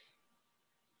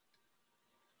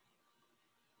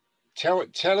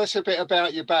Tell us a bit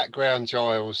about your background,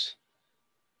 Giles.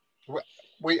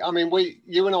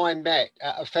 You and I met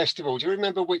at a festival. Do you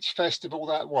remember which festival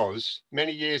that was?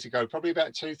 Many years ago, probably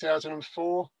about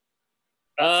 2004.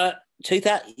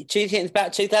 2000,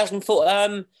 about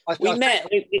 2004. We met.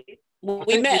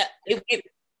 We met.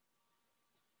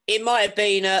 It might have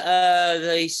been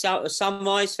the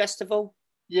Sunrise Festival.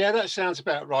 Yeah, that sounds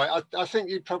about right. I think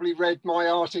you probably read my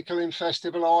article in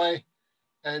Festival Eye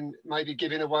and maybe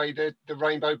giving away the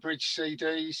Rainbow Bridge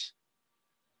CDs.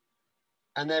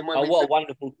 And then when what a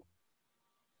wonderful.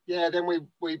 Yeah, then we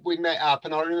met up,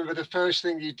 and I remember the first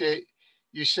thing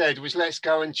you said was, let's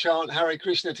go and chant Hare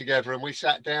Krishna together, and we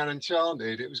sat down and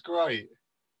chanted. It was great.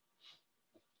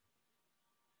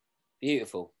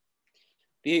 Beautiful.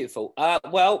 Beautiful.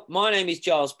 Well, my name is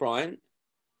Giles Bryant,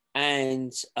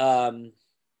 and I'm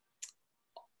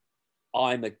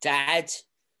a dad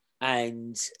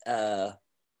and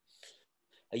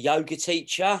a yoga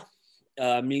teacher,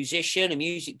 a musician, a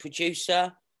music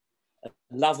producer, a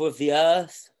lover of the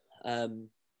earth, a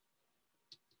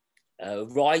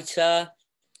writer.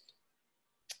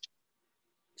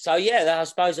 So, yeah, I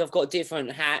suppose I've got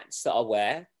different hats that I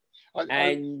wear.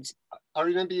 I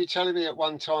remember you telling me at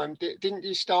one time, didn't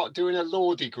you start doing a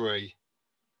law degree?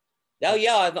 Oh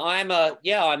yeah, I am a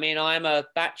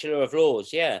Bachelor of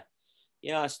Laws. Yeah,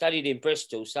 I studied in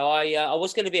Bristol, so I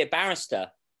was going to be a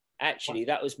barrister. Actually,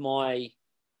 that was my,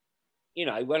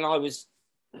 when I was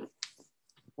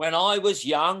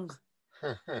young.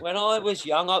 I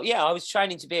was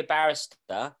training to be a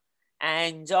barrister,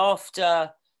 and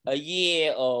after a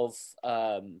year of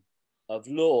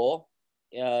law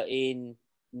in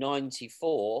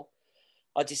 '94,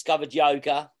 I discovered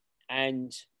yoga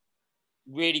and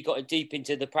really got deep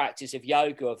into the practice of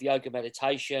yoga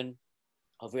meditation,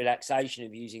 of relaxation,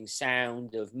 of using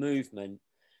sound, of movement.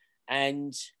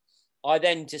 And I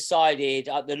then decided,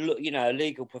 the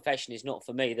legal profession is not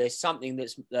for me. There's something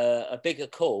that's a bigger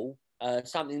call,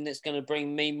 something that's going to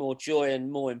bring me more joy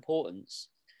and more importance.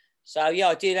 So, yeah,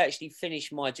 I did actually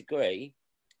finish my degree.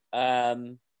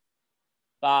 But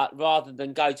rather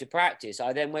than go to practice,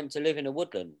 I then went to live in a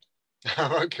woodland.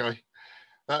 Oh, okay.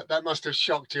 That must have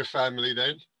shocked your family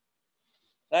then.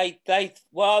 I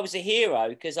was a hero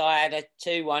because I had a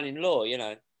 2-1 in law,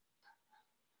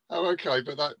 Oh, okay,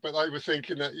 but they were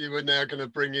thinking that you were now going to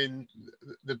bring in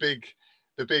the big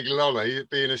lolly,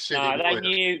 being a city lawyer. They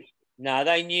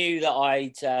knew that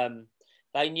I'd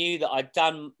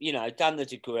done the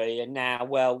degree, and now, I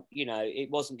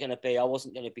wasn't going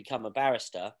to become a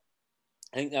barrister.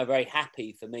 I think they were very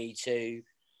happy for me to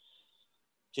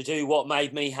do what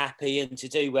made me happy and to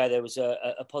do where there was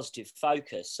a positive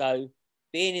focus. So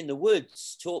being in the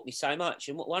woods taught me so much.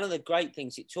 And one of the great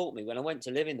things it taught me when I went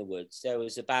to live in the woods, there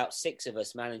was about 6 of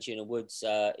us managing a woods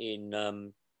in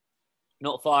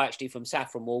not far actually from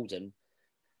Saffron Walden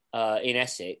in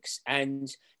Essex. And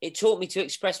it taught me to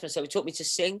express myself. It taught me to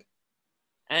sing.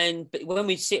 But when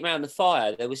we'd sit around the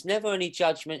fire, there was never any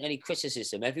judgment, any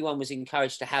criticism. Everyone was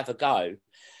encouraged to have a go.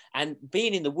 And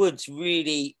being in the woods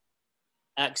really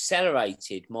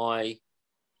accelerated my,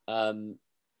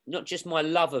 not just my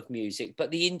love of music, but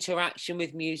the interaction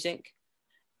with music,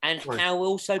 and how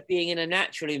also being in a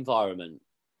natural environment,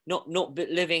 not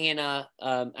living in a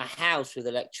house with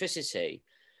electricity,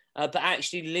 but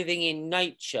actually living in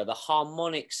nature, the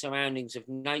harmonic surroundings of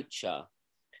nature,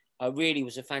 really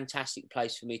was a fantastic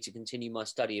place for me to continue my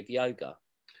study of yoga.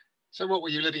 So what, were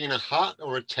you living in a hut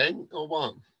or a tent or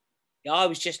what? Yeah, I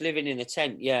was just living in a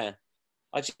tent, yeah.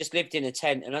 I just lived in a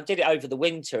tent, and I did it over the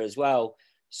winter as well.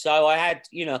 So I had,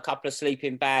 a couple of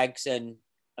sleeping bags and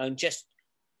just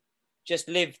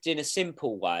lived in a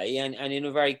simple way and in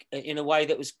a way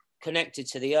that was connected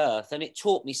to the earth. And it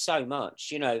taught me so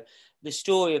much. The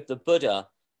story of the Buddha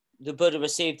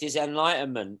received his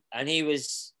enlightenment, and he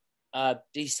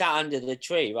sat under the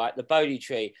tree, right? The Bodhi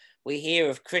tree. We hear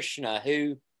of Krishna,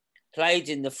 who played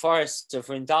in the forests of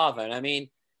Vrindavan. I mean,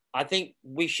 I think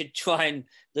we should try and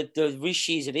the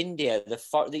rishis of India, it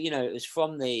was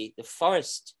from the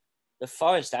forest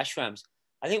ashrams.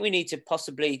 I think we need to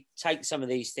possibly take some of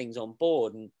these things on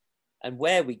board and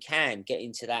where we can get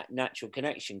into that natural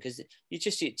connection, because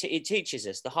it teaches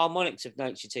us. The harmonics of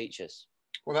nature teach us.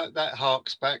 Well, that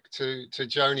harks back to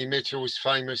Joni Mitchell's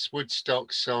famous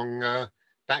Woodstock song,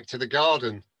 "Back to the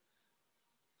Garden."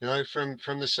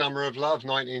 From the Summer of Love,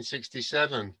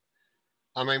 1967.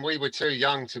 I mean, we were too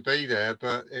young to be there,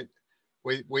 but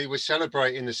we were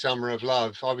celebrating the Summer of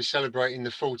Love. I was celebrating the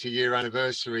 40-year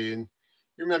anniversary, and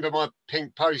you remember my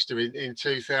pink poster in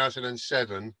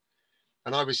 2007,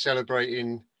 and I was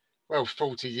celebrating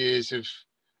 40 years of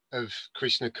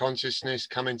Krishna consciousness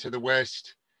coming to the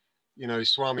West.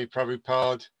 Swami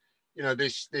Prabhupada,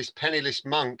 this penniless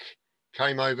monk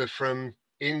came over from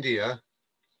India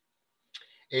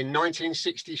in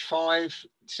 1965,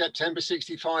 September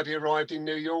 65, he arrived in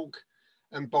New York.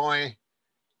 And by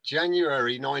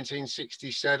January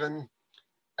 1967,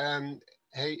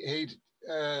 he'd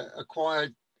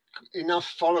acquired enough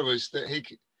followers that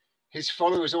his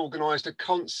followers organised a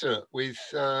concert with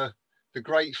the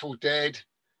Grateful Dead,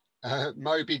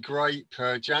 Moby Grape,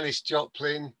 Janis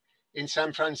Joplin in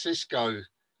San Francisco,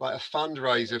 like a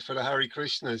fundraiser for the Hare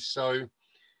Krishnas. So,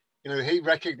 he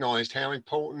recognised how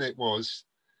important it was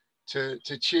to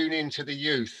tune into the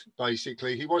youth.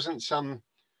 Basically, he wasn't some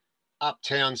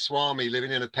uptown Swami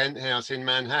living in a penthouse in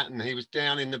Manhattan. He was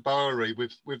down in the Bowery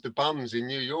with the bums in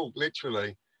New York,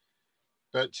 literally.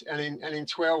 And in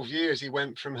 12 years, he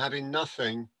went from having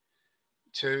nothing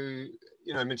to,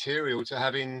 material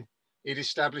to he'd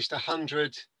established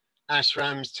 100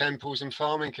 ashrams, temples, and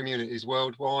farming communities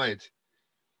worldwide.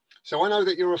 So I know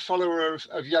that you're a follower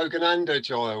of Yogananda,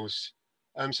 Giles.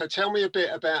 So tell me a bit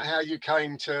about how you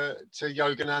came to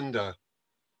Yogananda,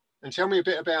 and tell me a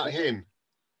bit about him.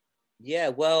 Yeah,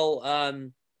 well,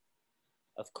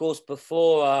 of course,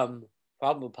 before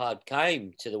Prabhupada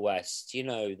came to the West,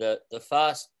 the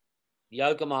first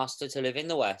yoga master to live in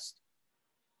the West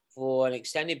for an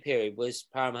extended period was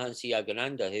Paramahansa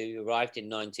Yogananda, who arrived in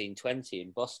 1920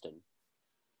 in Boston.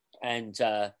 And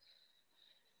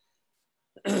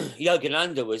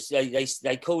Yogananda was,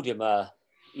 they called him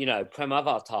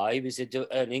Premavatar. He was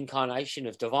an incarnation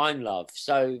of divine love.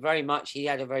 So very much he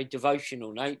had a very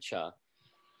devotional nature.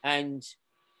 And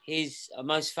his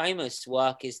most famous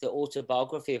work is the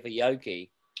Autobiography of a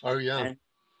Yogi. Oh, yeah.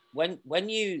 And when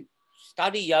you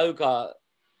study yoga,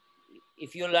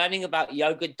 if you're learning about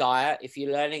yoga diet, if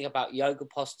you're learning about yoga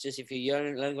postures, if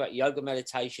you're learning about yoga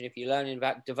meditation, if you're learning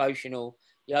about devotional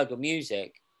yoga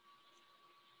music,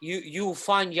 you'll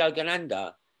find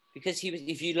Yogananda, because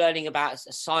if you're learning about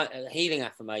healing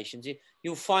affirmations,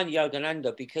 you'll find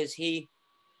Yogananda because he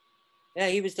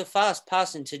was the first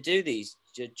person to do these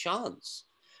chants.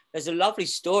 There's a lovely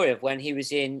story of when he was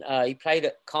he played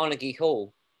at Carnegie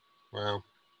Hall. Wow.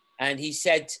 And he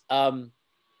said to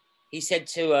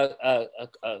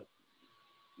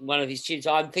one of his students,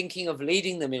 "I'm thinking of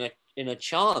leading them in a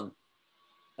chant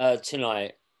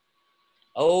tonight.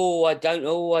 I don't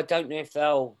know if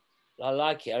they'll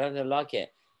like it. I don't know if they'll like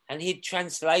it." And he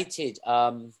translated,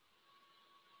 I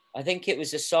think it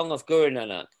was a song of Guru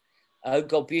Nanak, "Oh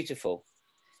God, beautiful."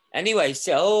 Anyway,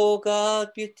 so, "Oh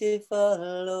God, beautiful,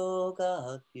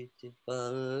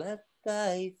 let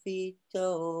thy feet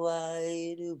so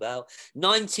wide about."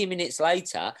 90 minutes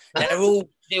later, they're all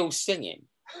still singing.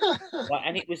 Right?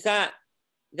 And it was that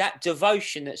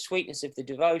devotion, that sweetness of the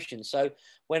devotion. So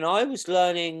when I was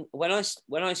learning, when I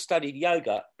studied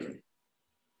yoga,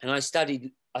 and I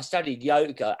studied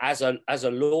yoga as a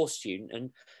law student,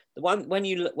 and when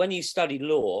you study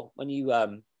law, when you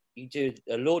do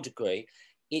a law degree,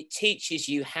 it teaches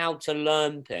you how to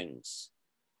learn things.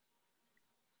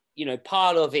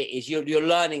 Part of it is you're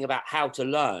learning about how to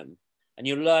learn, and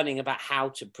you're learning about how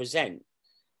to present.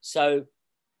 So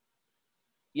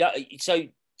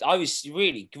I was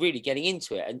really, really getting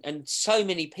into it. And so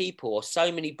many people, or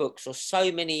so many books, or so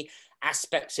many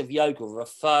aspects of yoga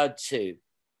referred to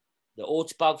the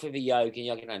Autobiography of a Yogi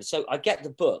and Yogananda. So I get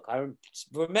the book. I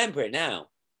remember it now.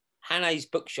 Hannay's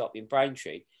Bookshop in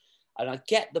Braintree. And I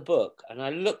get the book, and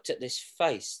I looked at this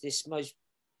face, this most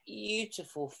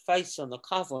beautiful face on the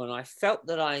cover, and I felt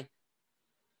that I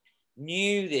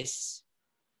knew this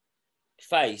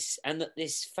face, and that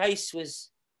this face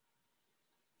was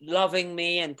loving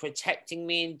me and protecting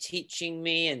me and teaching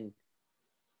me, and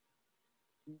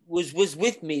was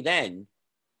with me then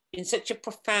in such a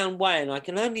profound way. And I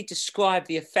can only describe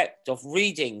the effect of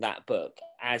reading that book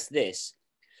as this: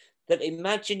 that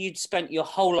imagine you'd spent your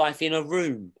whole life in a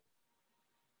room.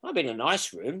 Might have been a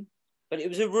nice room, but it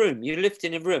was a room. You lived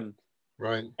in a room.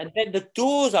 Right. And then the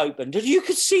doors opened and you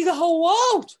could see the whole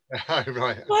world.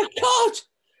 Right. My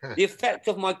God. The effect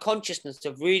of my consciousness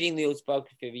of reading the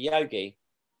Autobiography of a Yogi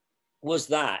was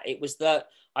that. It was that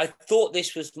I thought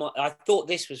this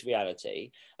was reality.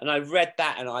 And I read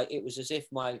that, and it was as if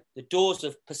the doors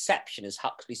of perception, as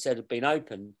Huxley said, had been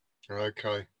opened.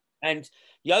 Okay. And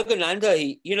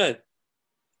Yogananda,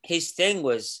 his thing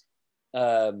was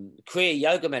Kriya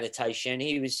Yoga meditation.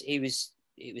 It was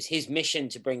his mission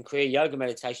to bring Kriya Yoga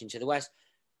meditation to the West,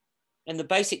 and the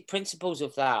basic principles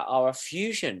of that are a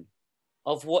fusion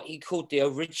of what he called the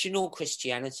original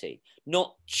Christianity,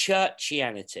 not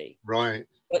churchianity, right,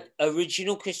 but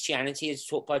original Christianity as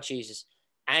taught by Jesus,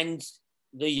 and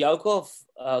the yoga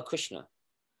of Krishna.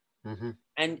 mm-hmm.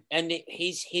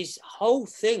 his whole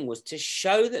thing was to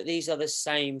show that these are the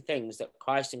same things, that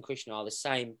Christ and Krishna are the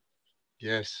same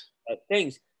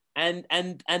things. And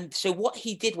so what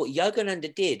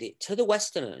Yogananda did to the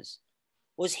Westerners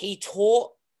was he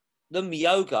taught them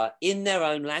yoga in their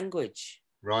own language.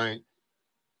 Right.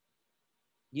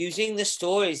 Using the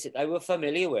stories that they were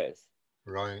familiar with.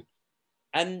 Right.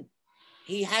 And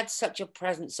he had such a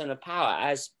presence and a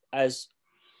power as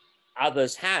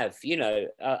others have,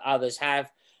 others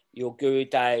have, your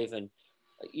Gurudev, and,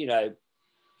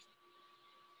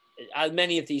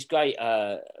 many of these great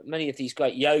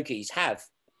yogis have.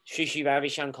 Sri Sri Ravi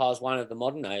Shankar is one of the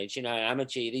modern age,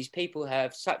 Amaji. These people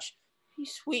have such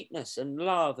sweetness and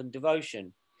love and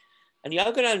devotion. And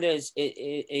Yogananda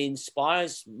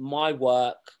inspires my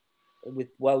work with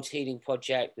World Healing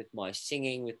Project, with my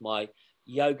singing, with my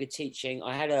yoga teaching.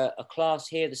 I had a class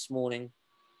here this morning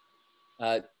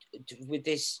with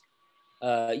this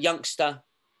youngster,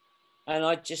 and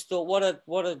I just thought, what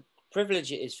a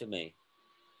privilege it is for me,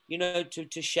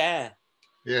 to share.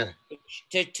 Yeah.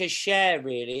 To share,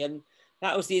 really. And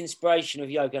that was the inspiration of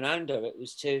Yogananda. It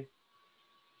was to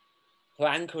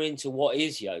anchor into what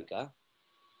is yoga,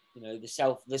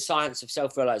 the science of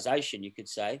self-realization, you could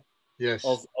say. Yes.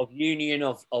 Of union,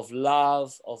 of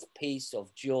love, of peace,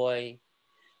 of joy,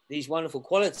 these wonderful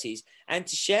qualities, and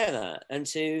to share that and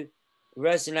to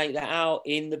resonate that out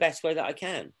in the best way that I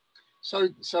can. So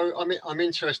I'm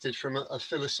interested from a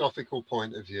philosophical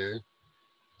point of view.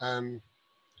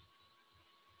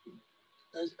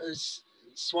 As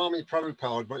Swami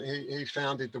Prabhupada, when he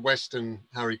founded the Western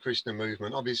Hare Krishna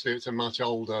movement, obviously it's a much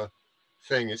older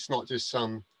thing. It's not just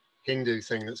some Hindu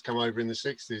thing that's come over in the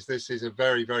 60s. This is a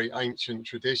very, very ancient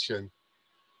tradition.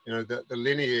 The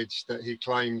lineage that he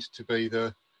claimed to be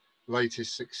the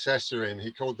latest successor in,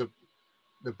 he called the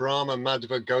Brahma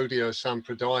Madhva Gaudiya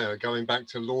Sampradaya, going back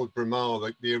to Lord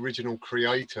Brahma, the original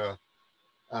creator,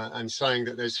 and saying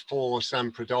that there's 4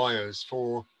 sampradayas,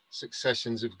 4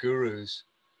 successions of gurus.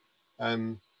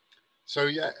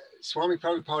 Swami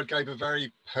Prabhupada gave a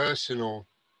very personal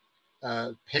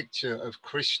picture of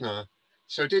Krishna.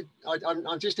 So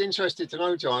I'm just interested to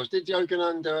know, Giles, did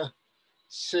Yogananda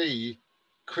see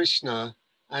Krishna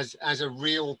as a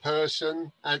real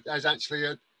person, as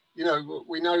actually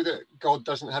we know that God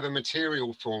doesn't have a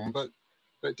material form, but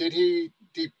did he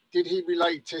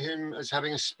relate to him as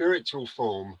having a spiritual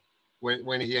form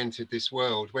when he entered this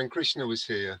world, when Krishna was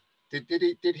here? Did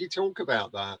he talk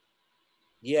about that?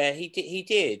 Yeah, he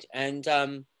did. And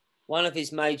one of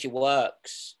his major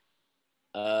works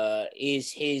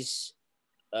is his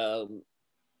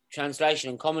translation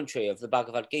and commentary of the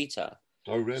Bhagavad Gita.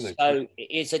 Oh, really? So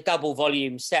it's a double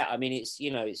volume set. I mean,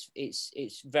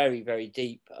 it's very, very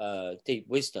deep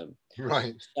wisdom.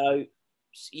 Right. So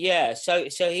yeah, so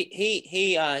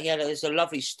he had a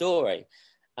lovely story,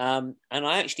 and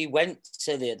I actually went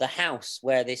to the house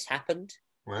where this happened.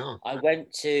 Wow. I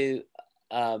went to,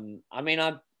 I'm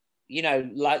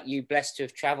like you, blessed to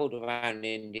have travelled around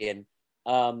India.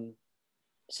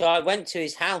 So I went to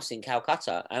his house in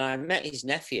Calcutta and I met his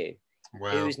nephew.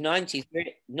 Wow. He was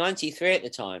 93 at the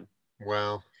time.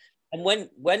 Wow. And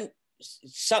when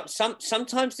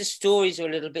sometimes the stories are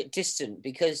a little bit distant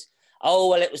because,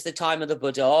 it was the time of the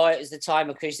Buddha. Oh, it was the time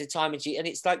of Krishna, the time of Jesus. And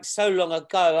it's like so long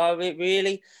ago. Oh,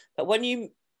 really? But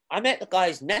I met the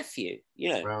guy's nephew,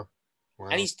 Wow. Wow.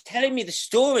 And he's telling me the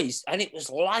stories, and it was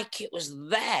like it was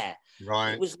there.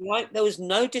 Right. It was like there was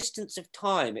no distance of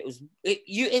time. It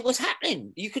was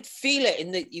happening. You could feel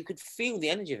it you could feel the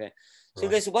energy of it. So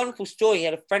There's a wonderful story. He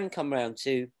had a friend come around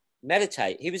to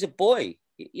meditate. He was a boy.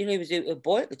 He was a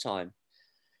boy at the time.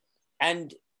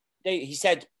 And he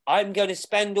said, I'm going to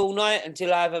spend all night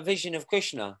until I have a vision of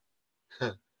Krishna.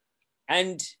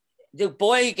 And the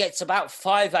boy gets about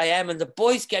 5 a.m. and the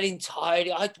boy's getting tired.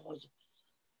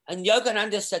 And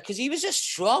Yogananda said, because he was just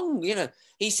strong,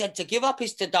 he said to give up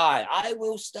is to die. I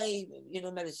will stay,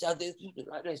 meditate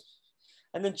like this.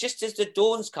 And then just as the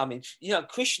dawn's coming,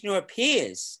 Krishna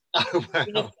appears. Oh,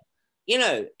 wow.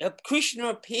 Krishna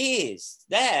appears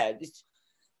there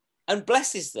and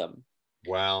blesses them.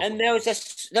 Wow. And there was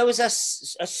a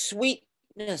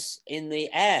sweetness in the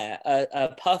air, a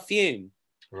perfume,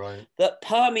 right, that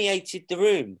permeated the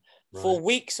room. right. For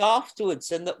weeks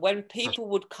afterwards, and that when people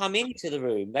would come into the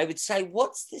room, they would say,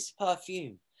 "What's this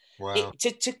perfume?" Wow.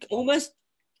 To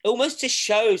almost to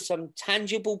show some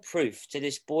tangible proof to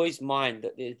this boy's mind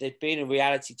that there'd been a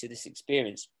reality to this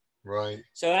experience. Right.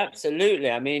 So absolutely,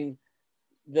 I mean,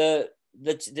 the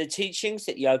teachings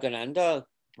that Yogananda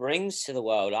brings to the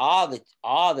world are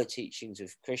the teachings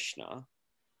of Krishna,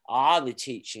 are the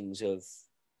teachings of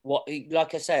what,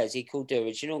 like I say, as he called the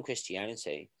original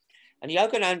Christianity. And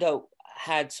Yogananda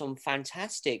had some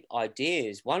fantastic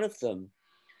ideas. One of them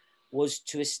was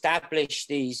to establish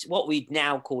these, what we'd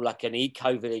now call like an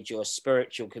eco-village or a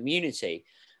spiritual community.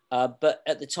 But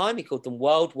at the time, he called them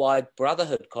worldwide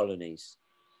brotherhood colonies.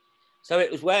 So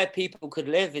it was where people could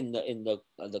live in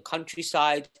the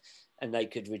countryside, and they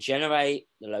could regenerate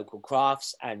the local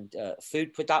crafts and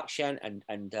food production,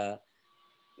 and have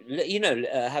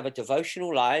a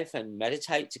devotional life and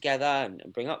meditate together and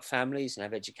bring up families and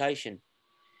have education.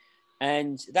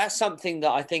 And that's something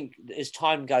that I think as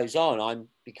time goes on, I'm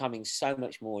becoming so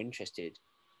much more interested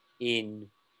in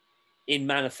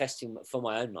manifesting for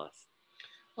my own life.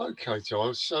 Okay,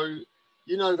 Giles. So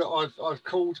you know that I've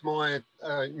called my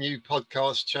new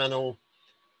podcast channel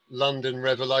London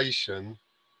Revelation.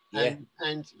 Yeah.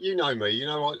 And you know me, you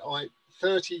know, I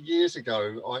 30 years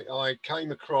ago, I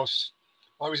came across,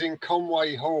 I was in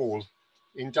Conway Hall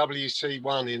in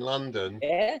WC1 in London,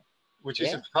 Yeah. which Yeah.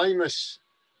 is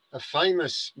a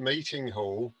famous meeting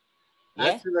hall. Yeah.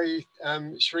 Actually,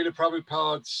 Srila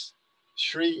Prabhupada's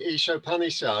Sri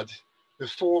Ishopanishad, the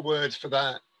foreword for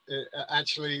that,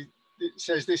 actually it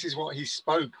says this is what he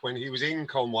spoke when he was in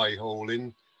Conway Hall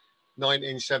in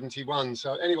 1971.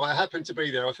 So anyway, I happened to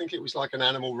be there. I think it was like an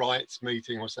animal rights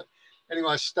meeting or something.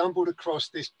 Anyway, I stumbled across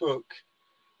this book.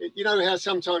 You know how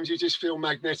sometimes you just feel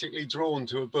magnetically drawn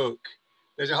to a book.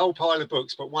 There's a whole pile of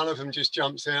books, but one of them just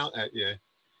jumps out at you.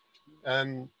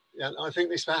 And I think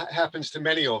this happens to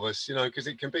many of us, you know, because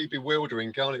it can be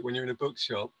bewildering, can't it, when you're in a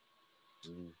bookshop.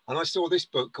 And I saw this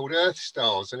book called Earth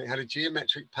Stars, and it had a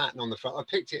geometric pattern on the front. I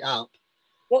picked it up.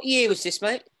 What year was this,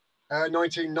 mate?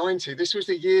 1990. This was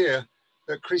the year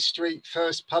that Chris Street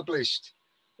first published.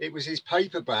 It was his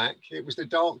paperback. It was the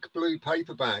dark blue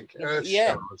paperback, Earth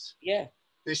Stars. Yeah.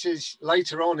 This is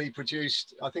later on. He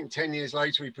produced, I think, 10 years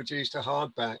later, he produced a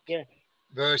hardback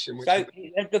version. So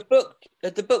had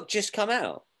the book just come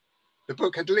out? The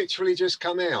book had literally just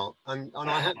come out, and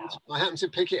wow. I happened to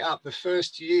pick it up the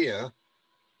first year.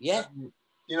 Yeah.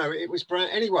 You know, it was brand.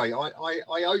 Anyway,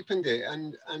 I opened it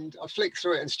and I flicked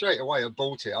through it, and straight away I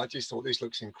bought it. I just thought this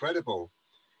looks incredible,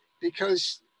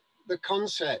 because the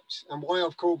concept and why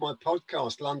I've called my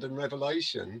podcast London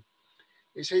Revelation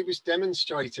is he was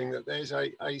demonstrating that there's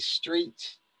a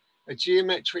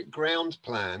geometric ground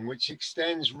plan which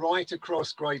extends right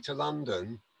across Greater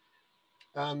London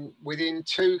within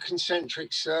two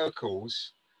concentric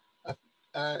circles,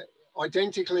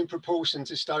 identical in proportion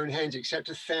to Stonehenge, except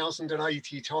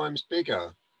 1,080 times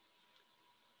bigger.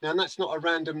 Now, that's not a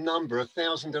random number.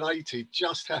 1,080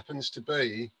 just happens to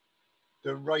be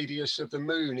the radius of the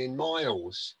moon in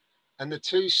miles. And the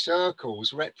two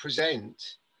circles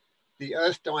represent the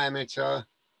Earth diameter,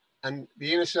 and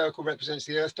the inner circle represents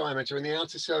the Earth diameter, and the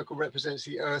outer circle represents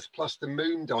the Earth plus the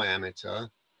moon diameter.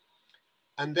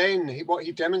 And then what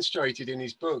he demonstrated in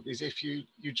his book is if you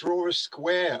draw a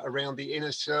square around the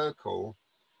inner circle,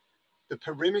 the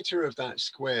perimeter of that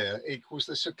square equals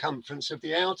the circumference of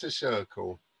the outer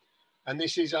circle. And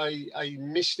this is a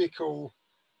mystical,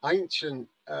 ancient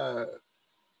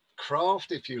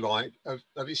craft, if you like,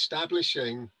 of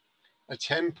establishing a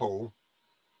temple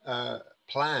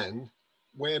plan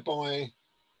whereby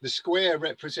the square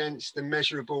represents the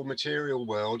measurable material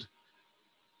world,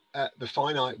 the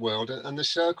finite world, and the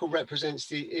circle represents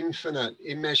the infinite,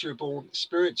 immeasurable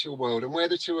spiritual world. And where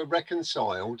the two are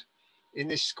reconciled in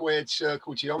this squared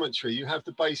circle geometry, you have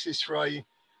the basis for a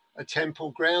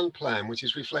temple ground plan, which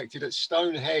is reflected at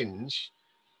Stonehenge.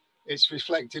 It's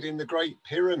reflected in the Great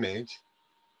Pyramid.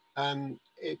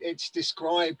 It's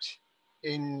described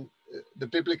in the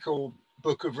biblical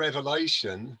book of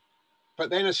Revelation. But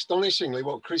then astonishingly,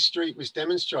 what Chris Street was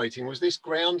demonstrating was this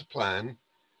ground plan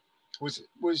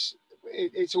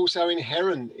it's also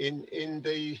inherent in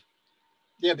the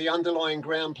underlying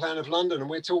ground plan of London. And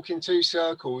we're talking two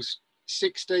circles,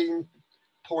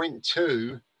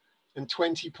 16.2 and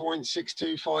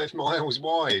 20.625 miles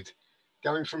wide,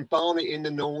 going from Barnet in the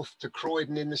north to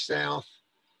Croydon in the south,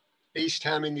 East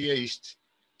Ham in the east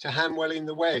to Hamwell in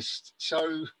the west.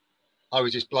 So I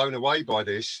was just blown away by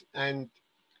this. And,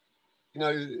 you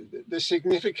know, the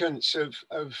significance of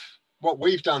what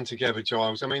we've done together,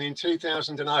 Giles. I mean, in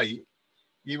 2008,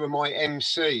 you were my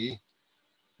MC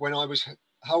when I was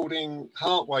holding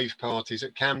Heartwave parties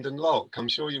at Camden Lock. I'm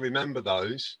sure you remember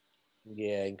those.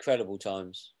 Yeah, incredible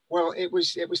times. Well, it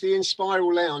was the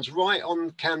Inspiral Lounge right on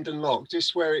Camden Lock,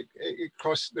 just where it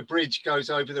crossed the bridge,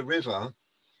 goes over the river.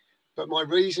 But my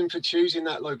reason for choosing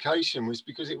that location was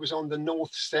because it was on the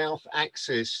north-south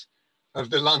axis of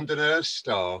the London Earth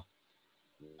Star.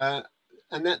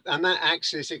 And that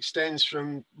axis extends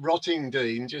from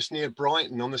Rottingdean, just near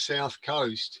Brighton on the south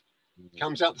coast,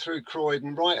 comes up through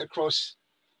Croydon, right across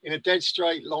in a dead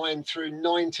straight line through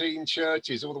 19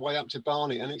 churches, all the way up to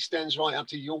Barnet, and extends right up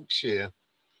to Yorkshire.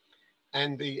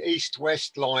 And the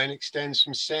east-west line extends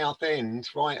from Southend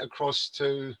right across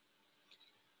to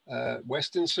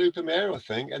Weston-super-Mare, I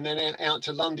think, and then out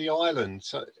to Lundy Island,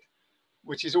 so,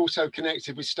 which is also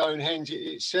connected with Stonehenge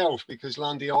itself, because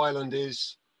Lundy Island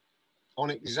is on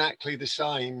exactly the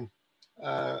same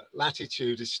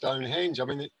latitude as Stonehenge. I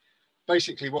mean,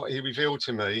 basically what he revealed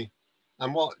to me,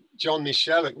 and what John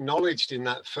Michel acknowledged in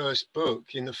that first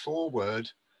book, in the foreword,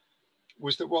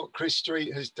 was that what Chris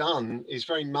Street has done is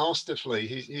very masterfully.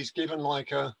 He's given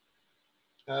like a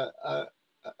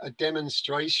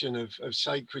demonstration of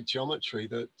sacred geometry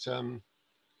that,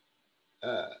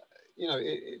 you know,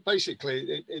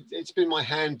 basically it's been my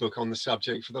handbook on the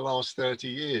subject for the last 30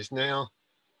 years now.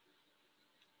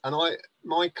 And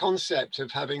my concept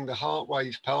of having the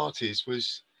Heartwave parties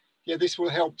was, yeah, this will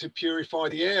help to purify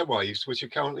the airwaves, which are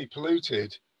currently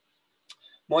polluted.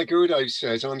 My Gurudev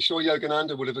says, and I'm sure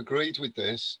Yogananda would have agreed with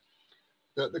this,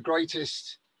 that the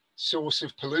greatest source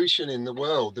of pollution in the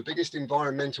world, the biggest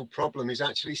environmental problem, is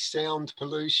actually sound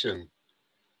pollution.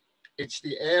 It's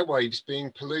the airwaves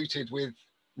being polluted with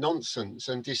nonsense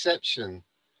and deception.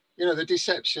 You know, the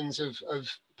deceptions of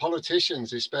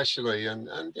politicians especially, and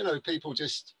you know, people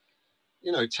just,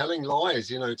 you know, telling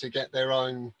lies, you know, to get their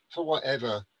own, for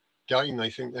whatever gain they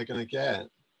think they're going to get.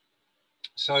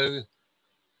 So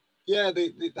yeah,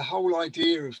 the whole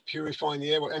idea of purifying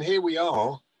the airway, and here we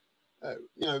are,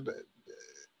 you know,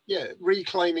 yeah,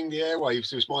 reclaiming the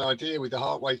airwaves was my idea with the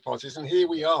Heartwave parties, and here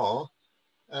we are,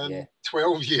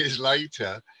 12 years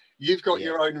later. You've got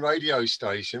your own radio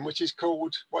station, which is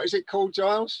called, what is it called,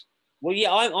 Giles? Well,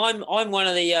 yeah, I'm one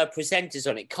of the presenters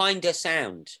on it. Kinda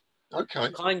Sound.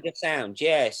 Okay. Kinda Sound,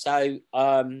 yeah. So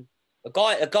a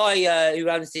guy who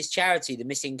runs this charity, The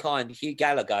Missing Kind, Hugh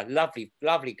Gallagher,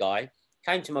 lovely guy,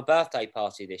 came to my birthday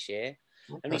party this year,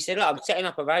 and he said, "Look, I'm setting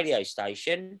up a radio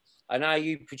station. I know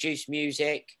you produce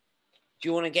music. Do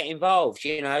you want to get involved?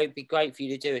 You know, it'd be great for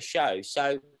you to do a show."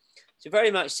 So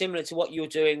very much similar to what you're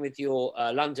doing with your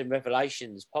London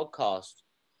Revelations podcast,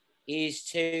 is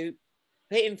to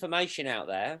put information out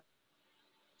there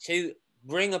to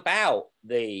bring about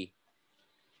the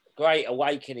Great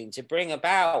Awakening, to bring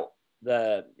about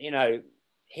the, you know,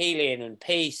 healing and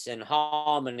peace and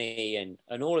harmony and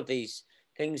all of these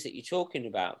things that you're talking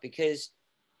about. Because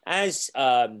as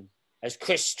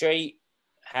Chris Street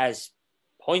has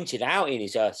pointed out in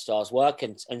his Earth Stars work,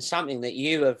 and something that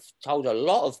you have told a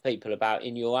lot of people about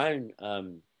in your own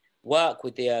work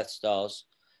with the Earth Stars,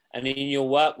 and in your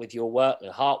work with the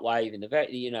Heartwave, and the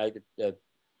very, you know, the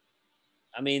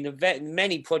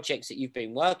many projects that you've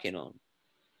been working on.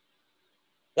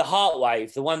 The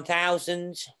Heartwave, the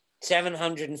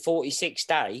 1,746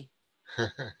 day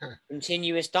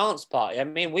continuous dance party. I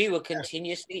mean, we were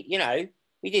continuously, you know,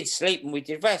 we did sleep and we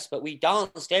did rest, but we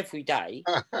danced every day.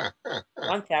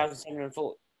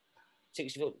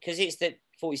 1,746, because it's the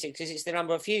 46, because it's the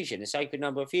number of fusion, the sacred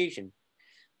number of fusion.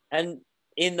 And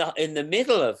in the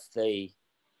middle of the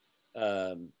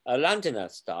London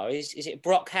Earth Star is it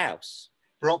Brock House?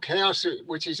 Brock House,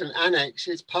 which is an annex.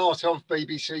 It's part of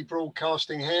BBC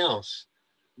Broadcasting House.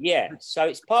 Yeah, so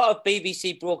it's part of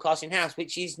BBC Broadcasting House,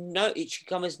 which is it should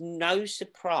come as no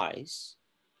surprise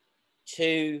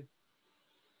to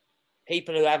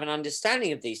people who have an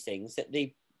understanding of these things, that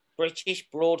the British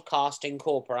Broadcasting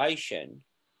Corporation,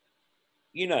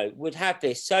 you know, would have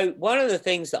this. So one of the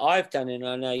things that I've done, and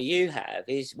I know you have,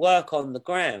 is work on the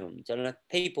ground. And if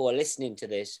people are listening to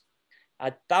this,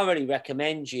 I thoroughly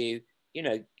recommend you, you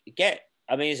know,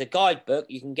 as a guidebook,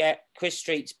 you can get Chris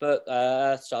Street's book,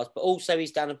 Earth Stars, but also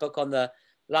he's done a book on the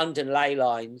London ley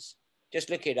lines. Just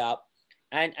look it up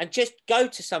and just go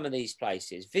to some of these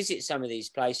places, visit some of these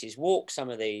places, walk some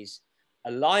of these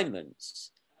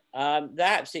alignments. They're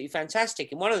absolutely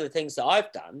fantastic. And one of the things that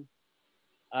I've done,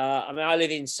 I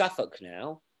live in Suffolk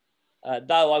now,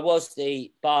 though I was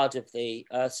the bard of the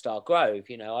Earth Star Grove.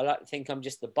 You know, I like to think I'm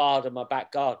just the bard of my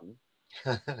back garden.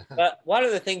 But one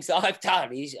of the things that I've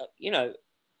done is, you know,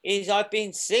 I've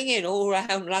been singing all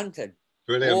around London.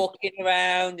 Brilliant. Walking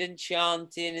around and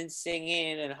chanting and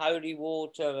singing and holy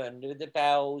water and with the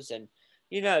bells, and,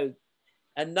 you know,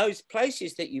 and those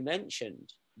places that you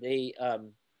mentioned, the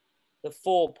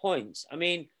 4 points. I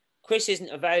mean, Chris isn't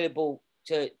available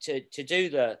to do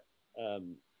the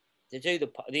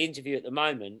interview at the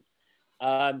moment.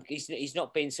 He's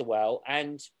not been so well,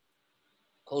 and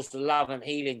of course, the love and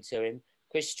healing to him.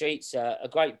 Chris Street's a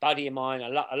great buddy of mine.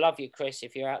 I love you, Chris,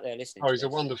 if you're out there listening. Oh, he's a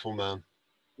wonderful man.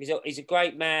 He's a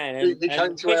great man. He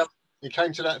came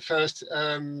to that first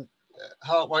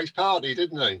Heartwave's party,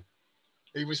 didn't he?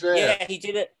 He was there. Yeah, he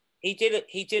did it. He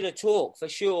did a talk for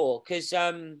sure. Because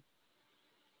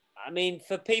I mean,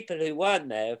 for people who weren't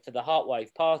there for the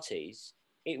Heartwave parties,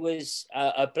 it was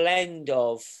a blend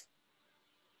of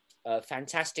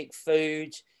fantastic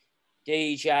food,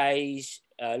 DJs,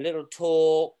 little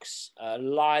talks,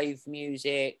 live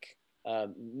music,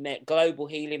 global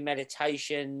healing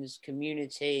meditations,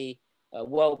 community,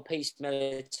 world peace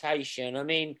meditation. I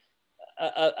mean,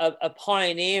 a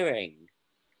pioneering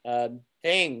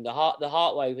thing. The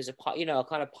Heartwave was a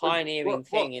kind of pioneering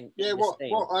thing in this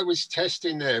thing. What I was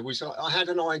testing there was I had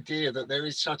an idea that there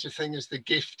is such a thing as the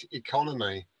gift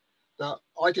economy. That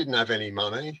I didn't have any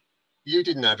money, you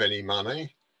didn't have any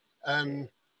money.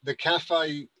 The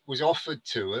cafe was offered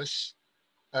to us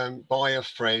by a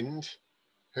friend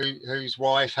whose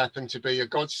wife happened to be a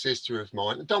god sister of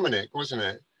mine, Dominic, wasn't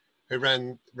it? Who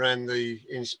ran the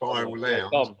Inspiral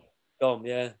Lounge. Dom,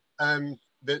 yeah.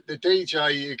 The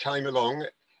DJ who came along,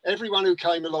 everyone who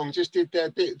came along just did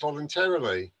their bit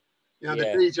voluntarily. You know,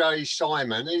 Yeah. the DJ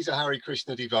Simon, he's a Hare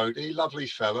Krishna devotee, lovely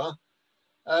fella.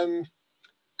 And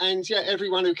yeah,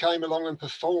 everyone who came along and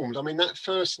performed. I mean, that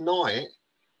first night,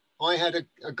 I had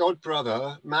a god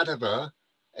brother, Madhava.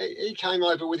 He came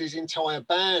over with his entire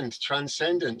band,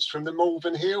 Transcendence, from the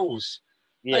Malvern Hills.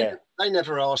 Yeah. They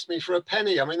never asked me for a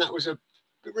penny. I mean, that was a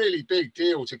really big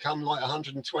deal to come like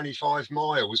 125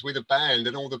 miles with a band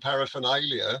and all the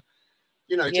paraphernalia.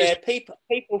 You know, yeah, people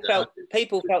felt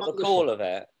the wonderful. call of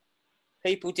it.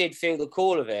 People did feel the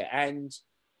call of it, and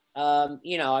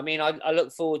you know, I mean, I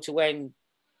look forward to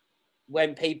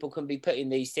when people can be putting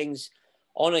these things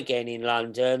on again in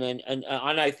London, and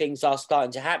I know things are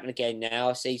starting to happen again now.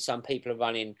 I see some people are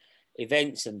running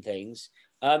events and things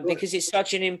because it's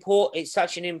such an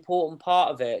important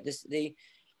part of it.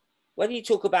 When you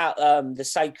talk about the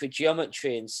sacred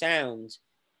geometry and sound,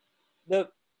 the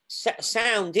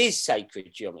sound is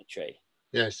sacred geometry.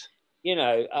 Yes. You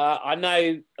know, I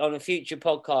know on a future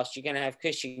podcast you're going to have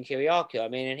Christian Kyriakou. I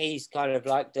mean, and he's kind of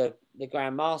like the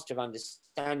grand master of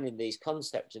understanding these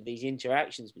concepts of these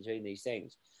interactions between these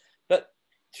things. But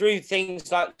through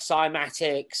things like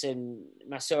cymatics and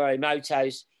Masaru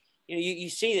Emoto's, you know, you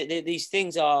see that these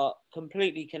things are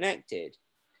completely connected.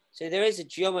 So there is a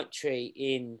geometry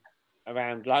in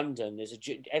around London.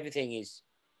 Everything is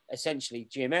essentially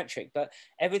geometric, but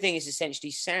everything is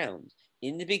essentially sound.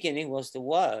 In the beginning was the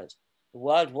Word. The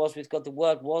Word was with God. The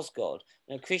Word was God.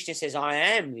 Now Krishna says, "I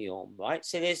am the Om." Right.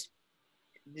 So there's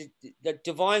the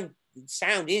divine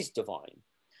sound is divine,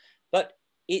 but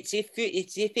it's if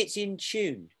it's in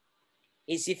tune.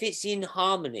 It's if it's in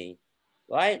harmony,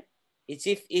 right? It's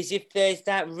if there's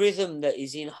that rhythm that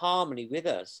is in harmony with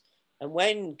us. And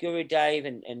when Gurudev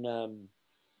and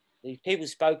these people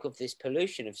spoke of this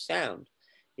pollution of sound,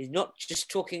 he's not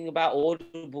just talking about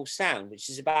audible sound, which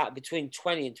is about between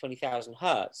 20 and 20,000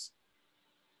 hertz.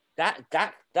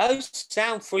 Those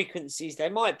sound frequencies, they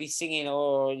might be singing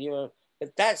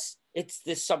but it's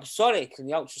the subsonic and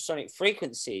the ultrasonic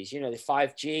frequencies, you know, the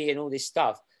 5G and all this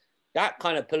stuff. That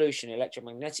kind of pollution,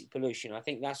 electromagnetic pollution, I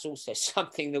think that's also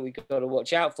something that we've got to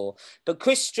watch out for. But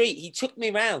Chris Street, he took me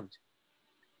around,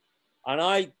 and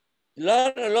I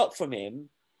learned a lot from him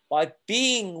by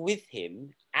being with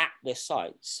him at the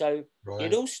site. So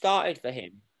It all started for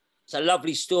him. It's a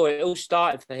lovely story. It all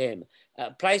started for him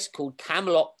at a place called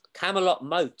Camelot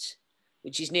Moat,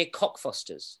 which is near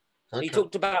Cockfosters. Okay. He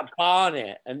talked about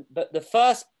Barnet, but the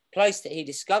first place that he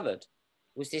discovered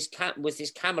was this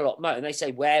Camelot Moat. And they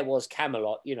say, where was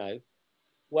Camelot? You know,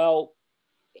 well,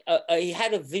 he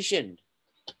had a vision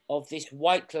of this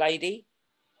white lady,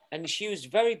 and she was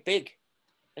very big,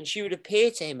 and she would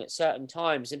appear to him at certain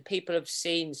times. And people have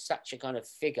seen such a kind of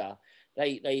figure.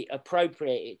 They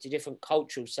appropriate it to different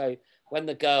cultures. So when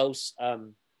the girls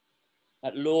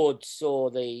at Lourdes saw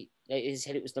they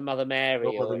said it was the Mother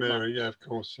Mary. Mother Mary, yeah, of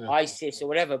course. Yeah. Isis or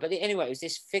whatever. But anyway, it was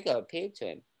this figure appeared to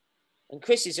him. And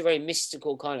Chris is a very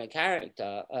mystical kind of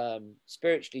character,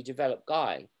 spiritually developed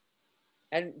guy.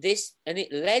 And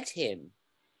it led him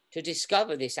to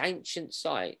discover this ancient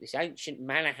site, this ancient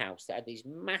manor house that had these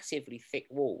massively thick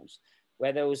walls,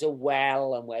 where there was a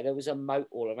well and where there was a moat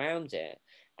all around it.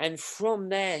 And from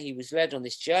there, he was led on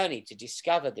this journey to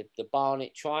discover the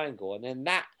Barnet Triangle. And then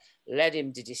that led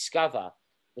him to discover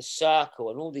the circle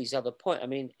and all these other points. I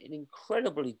mean, an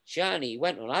incredible journey he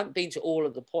went on. I haven't been to all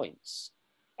of the points.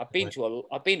 I've been to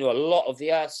a lot of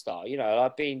the Earth Star. You know,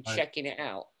 I've been checking it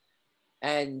out.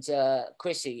 And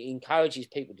Chris, he encourages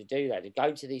people to do that, to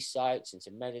go to these sites and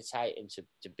to meditate and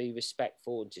to be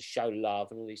respectful and to show love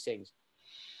and all these things.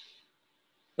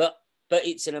 But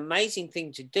it's an amazing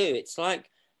thing to do. It's like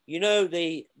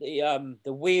the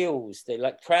wheels, the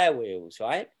like prayer wheels,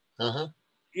 right? Uh-huh.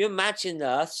 You imagine the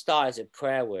Earth Star as a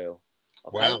prayer wheel.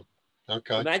 Okay. Wow.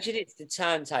 Okay. Imagine it's the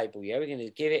turntable. Yeah, we're going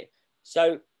to give it.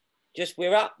 So, just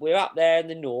we're up there in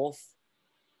the north,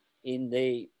 in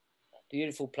the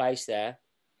beautiful place there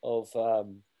of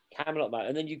Camelot Moat,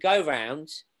 and then you go round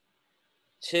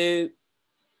to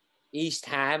East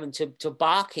Ham and to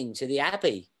Barking, to the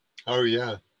Abbey. Oh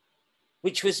yeah.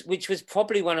 Which was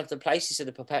probably one of the places of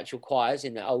the perpetual choirs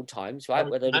in the old times, right? Oh,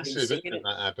 Where they'd massive, been isn't it,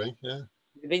 that Abbey? Yeah.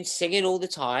 they've been singing all the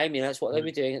time. You know, that's what they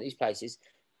were doing at these places.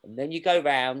 And then you go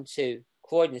round to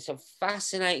Croydon. Some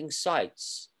fascinating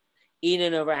sites in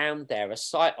and around there. A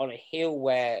site on a hill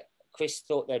where Chris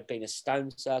thought there'd been a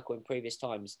stone circle in previous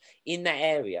times in that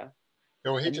area.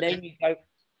 Oh, and then you go.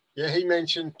 Yeah, he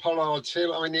mentioned Pollard's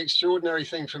Hill. I mean, the extraordinary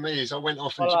thing for me is I went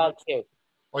off and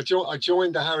I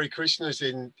joined the Hare Krishnas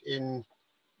in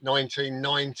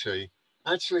 1990.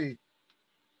 Actually,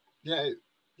 yeah,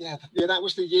 that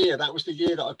was the year. That was the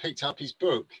year that I picked up his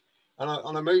book, and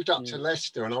I moved up to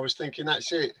Leicester, and I was thinking,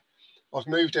 that's it. I've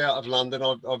moved out of London.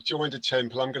 I've joined a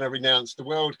temple. I'm going to renounce the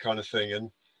world, kind of thing. And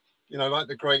like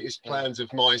the greatest plans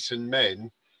of mice and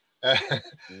men.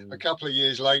 A couple of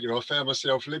years later, I found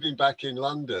myself living back in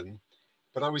London,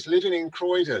 but I was living in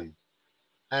Croydon,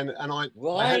 and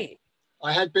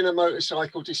I had been a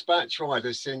motorcycle dispatch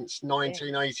rider since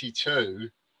 1982.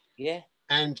 Yeah.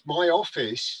 And my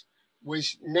office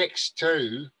was next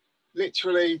to,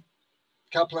 literally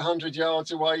a couple of 100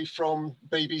 yards away from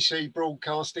BBC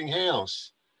Broadcasting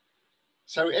House.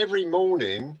 So every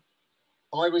morning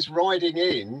I was riding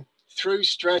in through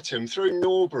Streatham, through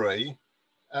Norbury,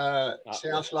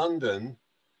 South London,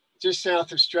 just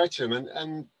south of Streatham.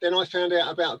 And then I found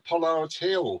out about Pollard's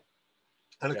Hill.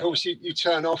 And of course, you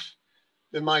turn off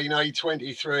the main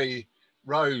A23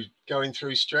 road going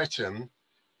through Streatham,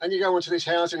 and you go onto this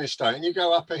housing estate, and you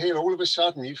go up a hill. All of a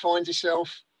sudden, you find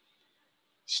yourself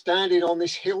standing on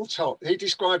this hilltop. He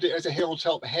described it as a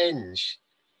hilltop henge.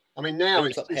 I mean, now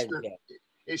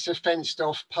it's a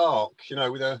fenced-off park,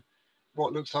 with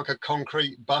what looks like a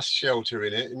concrete bus shelter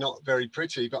in it. Not very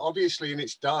pretty, but obviously in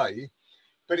its day.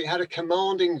 But it had a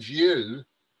commanding view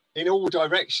in all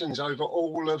directions over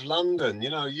all of London.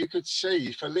 You could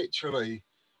see for literally,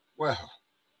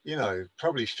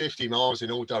 probably 50 miles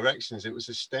in all directions. It was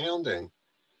astounding.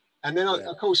 And then,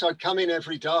 of course, I'd come in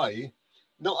every day.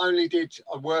 Not only did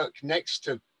I work next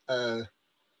to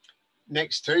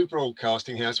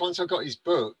Broadcasting House, once I got his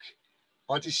book,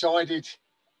 I decided,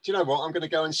 do you know what? I'm going to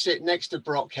go and sit next to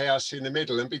Brockhouse in the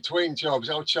middle, and between jobs,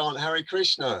 I'll chant Hare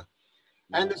Krishna.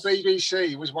 And the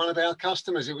BBC was one of our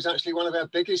customers. It was actually one of our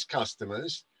biggest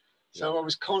customers. So I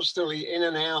was constantly in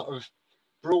and out of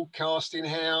Broadcasting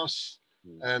House,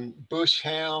 Bush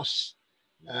House,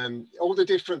 all the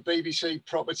different BBC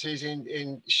properties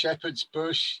in Shepherd's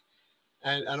Bush,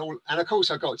 and of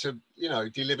course I got to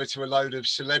deliver to a load of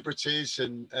celebrities,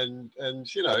 and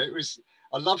it was,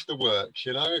 I loved the work.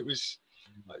 It was,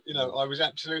 I was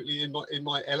absolutely in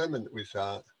my element with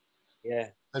that. Yeah.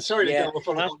 And sorry to go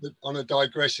off on a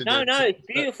digression. No, it's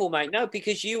beautiful, mate. No,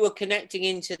 because you were connecting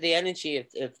into the energy of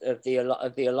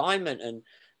the alignment, and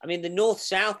I mean the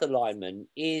north-south alignment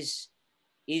is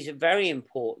a very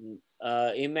important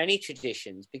in many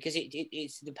traditions, because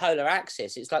it's the polar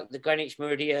axis. It's like the Greenwich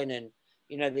Meridian, and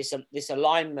this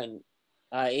alignment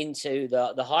into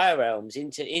the higher realms,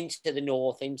 into the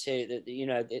north, into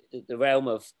the realm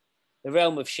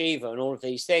of Shiva, and all of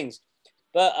these things.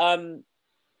 But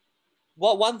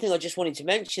one thing I just wanted to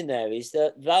mention there is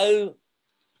that though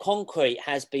concrete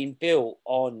has been built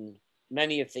on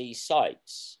many of these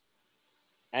sites,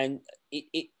 and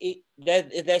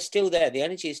they're still there, the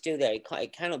energy is still there.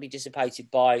 It cannot be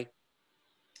dissipated by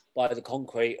the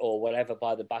concrete or whatever,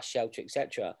 by the bus shelter,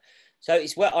 etc. So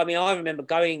it's where, I mean, I remember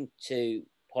going to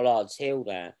Pollard's Hill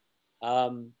there,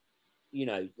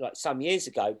 like some years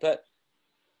ago, but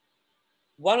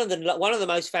one of the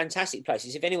most fantastic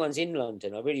places, if anyone's in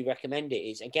London, I really recommend it,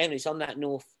 is, again, it's on that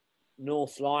north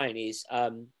line, is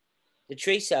the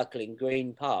Tree Circle in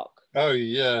Green Park. Oh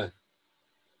yeah.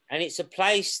 And it's a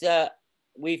place that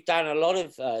we've done a lot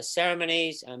of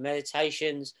ceremonies and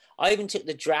meditations. I even took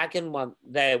the dragon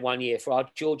one year for our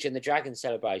George and the Dragon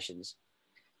celebrations.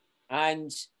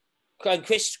 And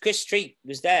Chris Street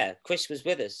was there. Chris was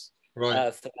with us for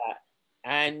that.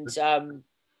 And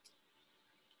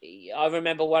I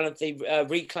remember one of the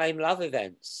Reclaim Love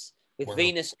events with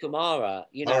Venus Kumara.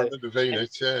 I remember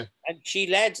Venus, and she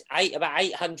led about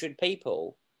 800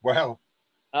 people. Wow.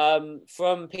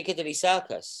 From Piccadilly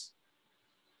Circus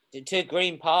to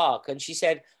Green Park, and she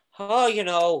said,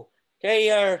 "Oh,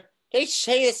 they are They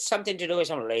say it's something to do with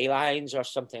some ley lines or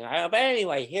something. But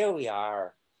anyway, here we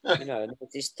are. You know,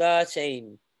 there's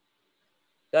 13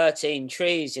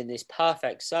 trees in this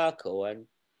perfect circle. And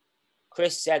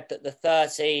Chris said that the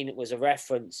 13 was a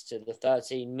reference to the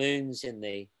 13 moons in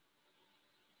the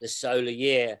solar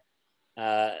year.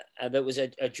 And there was a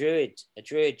druid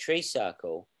tree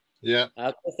circle. Yeah.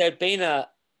 There'd been a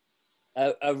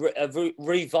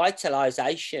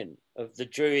revitalization of the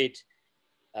druid,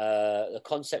 the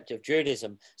concept of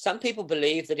druidism. Some people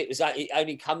believe that it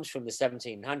only comes from the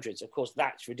 1700s. Of course,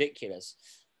 that's ridiculous.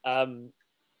 You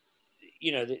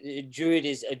know,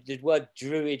 the word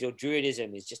druid or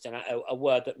druidism is just a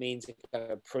word that means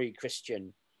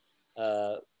pre-Christian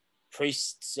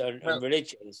priests and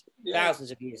religions,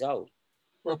 thousands of years old.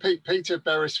 Well, Peter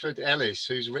Beresford Ellis,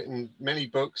 who's written many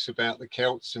books about the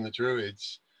Celts and the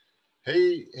Druids,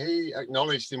 he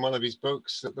acknowledged in one of his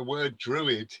books that the word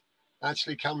druid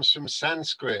actually comes from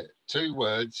Sanskrit, two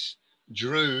words,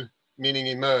 dru, meaning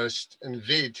immersed, and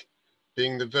vid,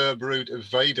 being the verb root of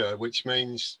Veda, which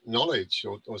means knowledge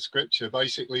or scripture,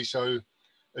 basically. So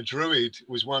a druid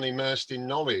was one immersed in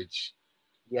knowledge.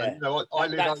 Yeah, and, you know,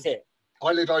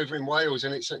 I live over in Wales,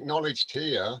 and it's acknowledged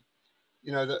here,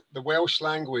 you know, that the Welsh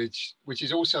language, which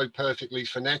is also perfectly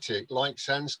phonetic, like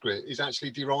Sanskrit, is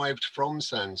actually derived from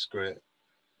Sanskrit.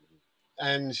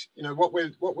 And, you know, what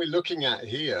we're looking at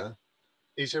here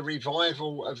is a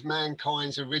revival of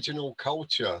mankind's original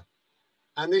culture.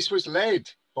 And this was led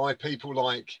by people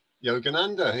like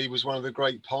Yogananda. He was one of the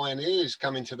great pioneers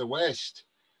coming to the West,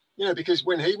 you know, because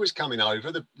when he was coming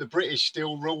over, the British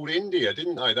still ruled India,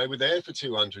 didn't they? They were there for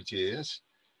 200 years.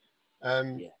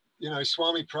 You know,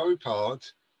 Swami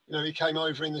Prabhupada, you know, he came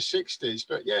over in the 60s,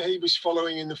 but yeah, he was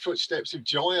following in the footsteps of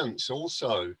giants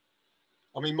also.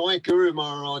 I mean, my Guru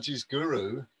Maharaj's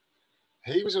guru,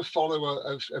 he was a follower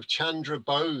of Chandra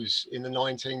Bose in the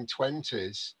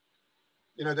 1920s.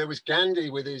 You know, there was Gandhi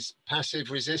with his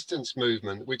passive resistance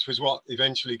movement, which was what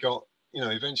eventually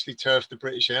turfed the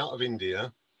British out of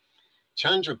India.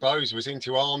 Chandra Bose was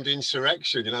into armed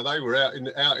insurrection. You know, they were out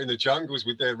in the jungles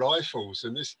with their rifles.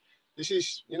 And this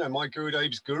is, you know, my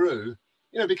Gurudev's guru,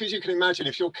 you know, because you can imagine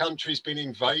if your country's been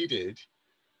invaded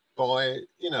by,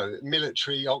 you know,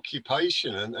 military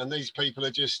occupation and these people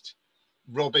are just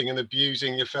robbing and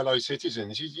abusing your fellow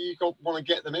citizens, you want to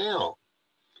get them out.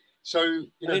 So,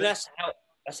 you know, that's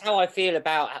how I feel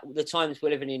about the times we're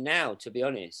living in now, to be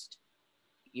honest.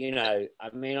 You know, I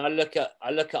mean, I look at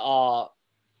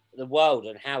the world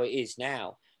and how it is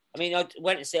now. I mean, I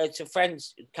went to see some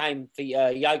friends came for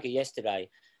yoga yesterday,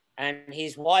 and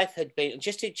his wife had been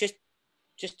just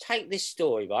take this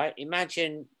story, right?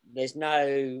 Imagine there's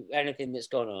no anything that's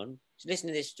gone on. So listen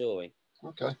to this story.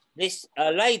 Okay. This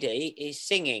lady is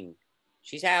singing.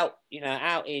 She's out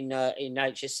in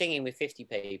nature, singing with 50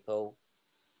 people.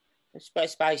 It's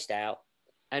spaced out,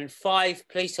 and 5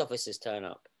 police officers turn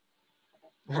up.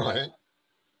 Right,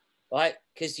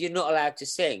 because you're not allowed to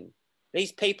sing.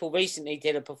 These people recently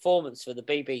did a performance for the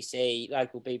BBC,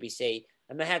 local BBC,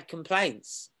 and they had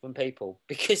complaints from people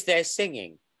because they're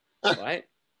singing. Right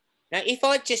now, if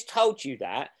I just told you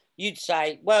that, you'd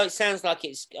say, "Well, it sounds like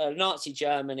it's Nazi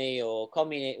Germany or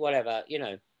communist, whatever." You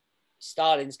know,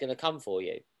 Stalin's going to come for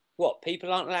you. What?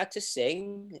 People aren't allowed to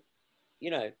sing,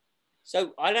 you know.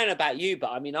 So I don't know about you, but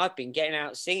I mean, I've been getting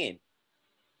out singing.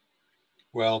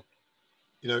 Well,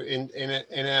 you know,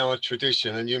 in our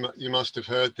tradition, and you must have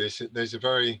heard this, there's a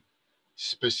very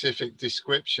specific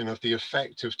description of the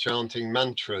effect of chanting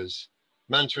mantras.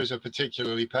 Mantras are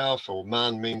particularly powerful.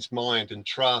 Man means mind, and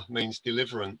tra means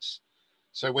deliverance.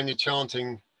 So when you're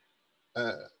chanting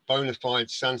bona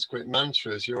fide Sanskrit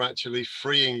mantras, you're actually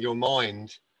freeing your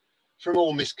mind from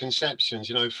all misconceptions,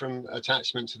 you know, from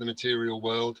attachment to the material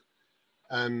world.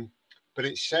 But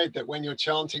it's said that when you're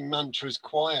chanting mantras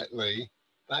quietly,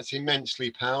 that's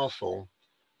immensely powerful.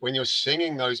 When you're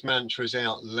singing those mantras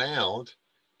out loud,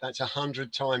 that's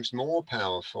 100 times more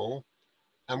powerful.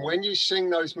 And when you sing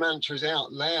those mantras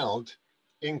out loud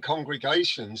in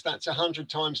congregations, that's 100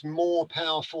 times more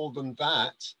powerful than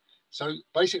that. So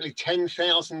basically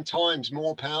 10,000 times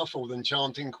more powerful than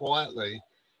chanting quietly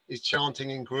is chanting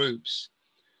in groups.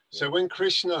 So when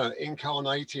Krishna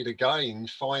incarnated again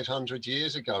 500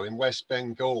 years ago in West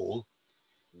Bengal,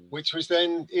 which was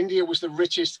then, India was the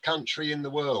richest country in the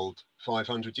world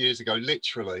 500 years ago,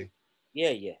 literally.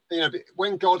 Yeah. You know,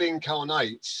 when God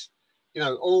incarnates, you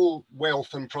know, all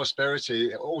wealth and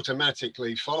prosperity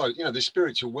automatically follow. You know, the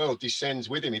spiritual world descends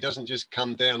with him. He doesn't just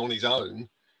come down on his own.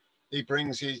 He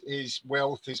brings his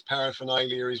wealth, his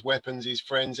paraphernalia, his weapons, his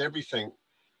friends, everything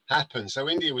happens. So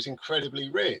India was incredibly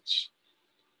rich.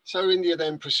 So India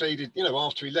then proceeded,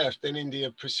 after he left, then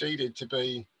India proceeded to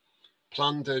be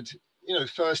plundered,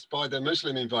 first by the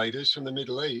Muslim invaders from the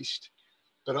Middle East.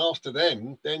 But after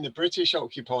them, then the British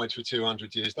occupied for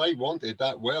 200 years. They wanted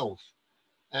that wealth.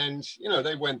 And,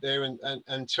 they went there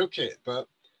and took it. But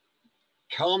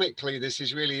karmically, this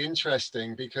is really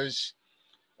interesting because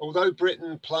although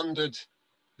Britain plundered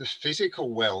the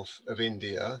physical wealth of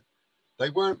India, they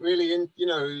weren't really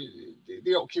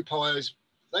the occupiers,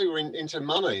 they were into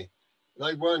money.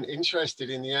 They weren't interested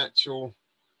in the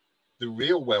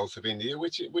real wealth of India,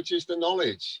 which is the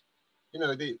knowledge,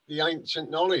 the ancient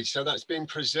knowledge. So that's been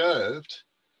preserved.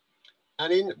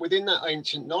 And within that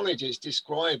ancient knowledge, it's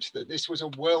described that this was a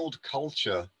world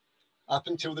culture up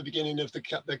until the beginning of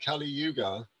the Kali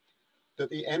Yuga, that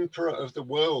the emperor of the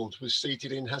world was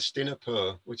seated in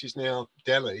Hastinapur, which is now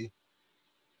Delhi.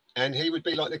 And he would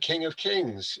be like the king of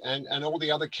kings, and all the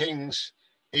other kings,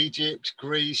 Egypt,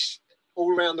 Greece,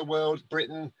 all around the world,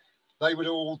 Britain, they would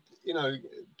all,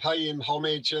 pay him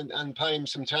homage and pay him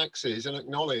some taxes and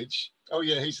acknowledge, oh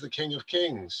yeah, he's the king of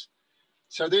kings.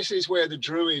 So this is where the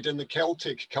Druid and the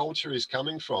Celtic culture is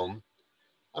coming from.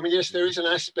 I mean, yes, there is an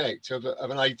aspect of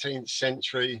an 18th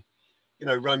century,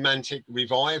 romantic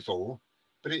revival,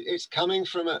 but it's coming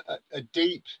from a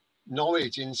deep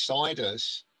knowledge inside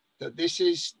us that this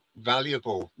is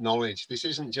valuable knowledge. This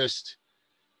isn't just,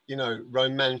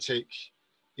 romantic,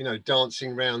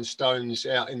 dancing round stones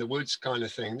out in the woods kind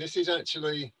of thing. This is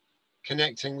actually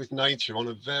connecting with nature on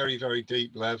a very, very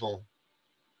deep level.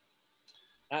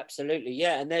 Absolutely,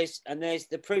 yeah. And there's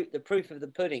the proof. The proof of the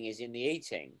pudding is in the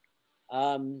eating.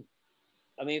 I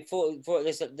mean,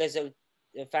 there's a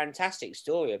fantastic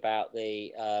story about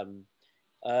there's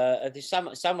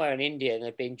somewhere in India, and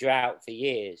there've been drought for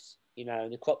years,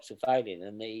 and the crops are failing,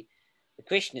 and the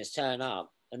Krishnas turn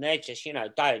up, and they're just, day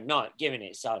and night giving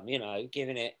it some,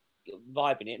 giving it,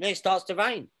 vibing it, and then it starts to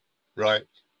rain. Right.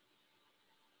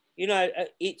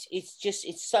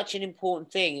 It's such an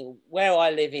important thing. Where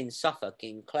I live in Suffolk,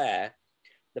 in Clare,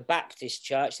 the Baptist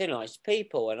church, they're nice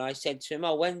people. And I said to him,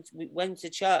 oh, when's the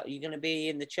church? Are you going to be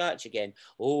in the church again?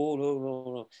 Oh,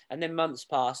 no. And then months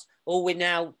passed. Oh, we're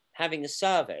now having a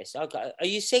service. I go, are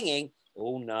you singing?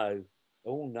 Oh, no.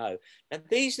 Now,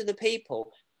 these are the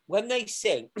people, when they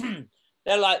sing,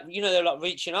 they're like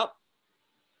reaching up.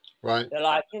 Right. They're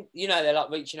like, they're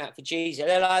like reaching out for Jesus.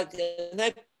 They're like,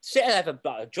 they sit there, have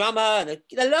a drummer, and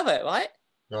they love it, right?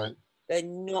 Right. They're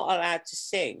not allowed to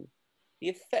sing.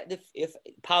 If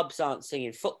pubs aren't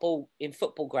singing, in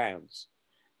football grounds,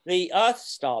 the Earth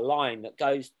Star line that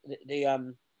goes,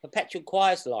 the Perpetual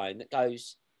Choirs line that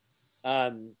goes,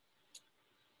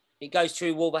 it goes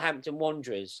through Wolverhampton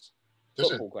Wanderers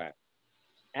football ground.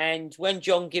 And when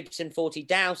John Gibson thought he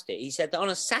doused it, he said that on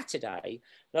a Saturday,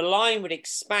 the line would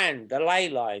expand, the ley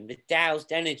line, the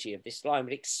doused energy of this line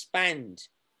would expand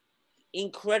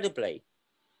incredibly.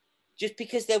 Just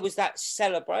because there was that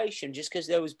celebration, just because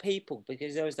there was people,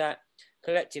 because there was that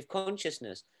collective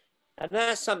consciousness. And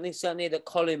that's something certainly that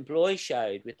Colin Bloy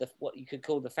showed with what you could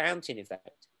call the fountain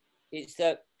effect. It's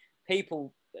that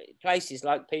places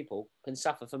like people can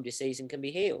suffer from disease and can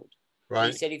be healed.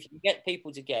 Right. He said if you get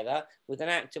people together with an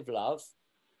act of love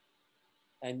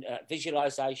and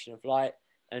visualization of light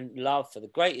and love for the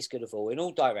greatest good of all, in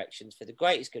all directions, for the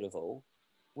greatest good of all,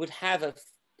 would have a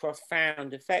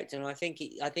profound effect. And I think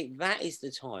that is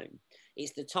the time.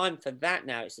 It's the time for that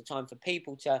now. It's the time for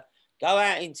people to go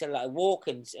out into walk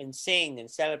and sing and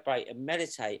celebrate and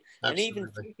meditate. Absolutely. And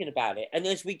even thinking about it. And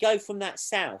as we go from that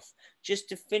south, just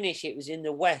to finish, it was in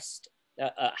the west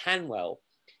at Hanwell.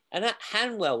 And at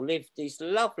Hanwell lived these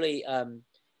lovely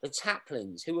the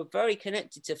Taplins, who were very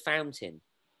connected to Fountain.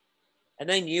 And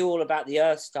they knew all about the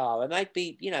Earth Star. And they'd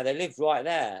be, they lived right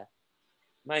there,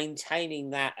 maintaining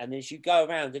that. And as you go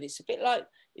around, and it's a bit like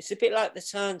the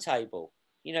turntable.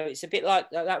 It's a bit like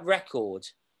that record,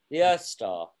 the Earth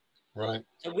Star. Right.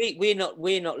 So we're not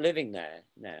living there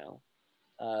now.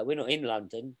 We're not in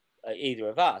London, either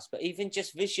of us. But even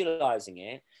just visualizing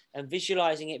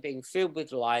it being filled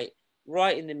with light,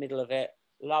 right in the middle of it,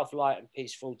 love, light, and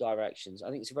peaceful directions. I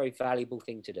think it's a very valuable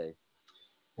thing to do.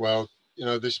 Well,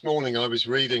 this morning I was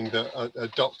reading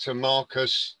that Dr.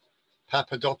 Marcus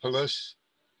Papadopoulos.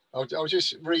 I'll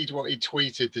just read what he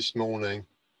tweeted this morning.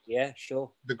 Yeah,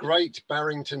 sure. The Great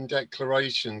Barrington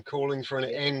Declaration, calling for an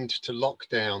end to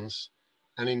lockdowns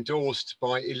and endorsed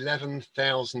by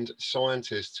 11,000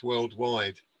 scientists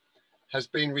worldwide, has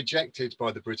been rejected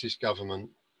by the British government.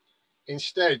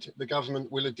 Instead, the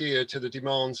government will adhere to the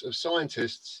demands of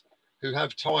scientists who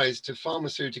have ties to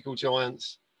pharmaceutical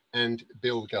giants and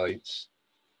Bill Gates.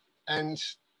 And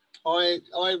I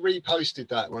reposted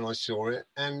that when I saw it.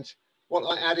 And what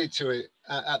I added to it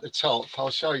at the top, I'll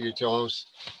show you, Giles.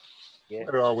 Yeah.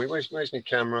 Where are we? Where's my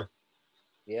camera?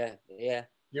 Yeah. Yeah.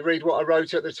 You read what I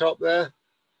wrote at the top there?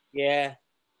 Yeah.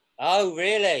 Oh,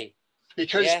 really?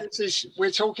 Because Yeah. this is,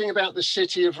 we're talking about the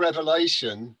city of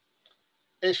Revelation.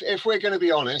 If we're going to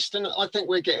be honest, and I think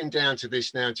we're getting down to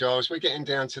this now, Giles, we're getting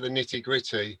down to the nitty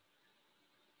gritty.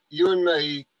 You and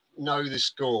me know the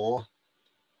score,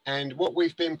 and what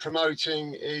we've been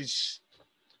promoting is,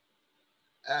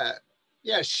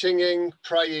 singing,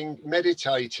 praying,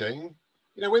 meditating.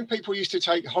 You know, when people used to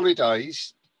take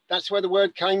holidays, that's where the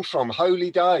word came from, holy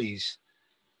days.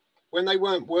 When they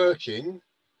weren't working,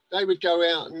 they would go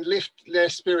out and lift their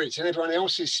spirits and everyone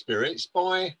else's spirits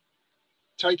by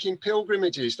taking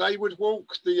pilgrimages. They would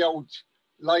walk the old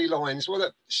ley lines, well,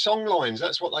 the song lines,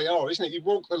 that's what they are, isn't it? You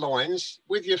walk the lines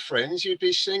with your friends, you'd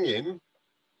be singing.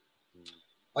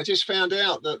 I just found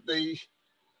out that the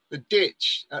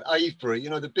ditch at Avebury, you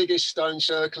know, the biggest stone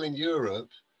circle in Europe,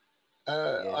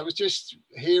 I was just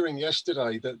hearing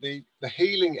yesterday that the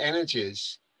healing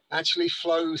energies actually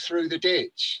flow through the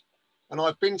ditch. And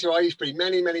I've been to Avebury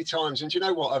many, many times. And do you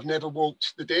know what? I've never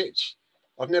walked the ditch.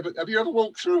 Have you ever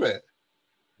walked through it?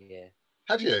 Yeah.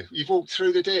 Have you? You've walked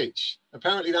through the ditch.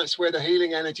 Apparently that's where the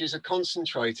healing energies are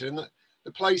concentrated. And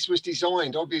the place was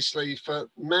designed, obviously, for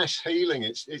mass healing.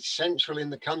 It's central in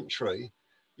the country.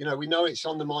 You know, we know it's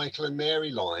on the Michael and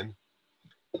Mary line.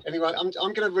 Anyway, I'm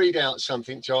going to read out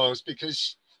something, Giles,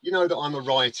 because you know that I'm a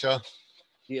writer.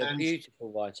 You're a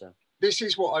beautiful writer. This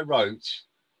is what I wrote.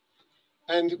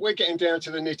 And we're getting down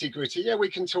to the nitty gritty. Yeah, we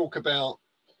can talk about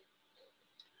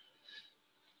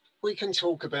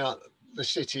the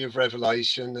city of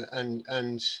Revelation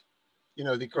and you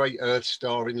know, the great Earth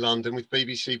Star in London with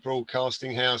BBC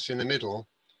Broadcasting House in the middle.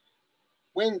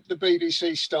 When the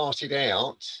BBC started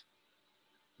out,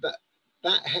 that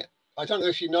I don't know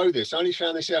if you know this, I only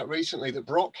found this out recently, that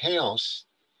Brock House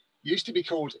used to be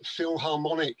called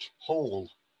Philharmonic Hall.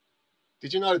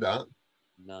 Did you know that?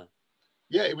 No.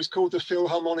 Yeah, it was called the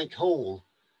Philharmonic Hall.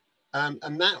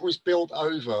 And that was built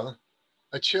over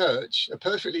a church, a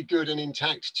perfectly good and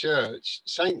intact church,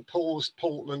 St. Paul's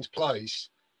Portland Place,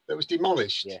 that was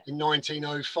demolished in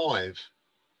 1905.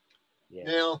 Yeah,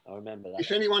 now, I remember that.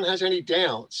 If anyone has any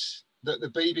doubts that the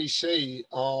BBC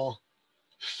are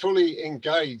fully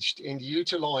engaged in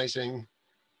utilising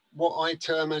what I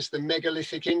term as the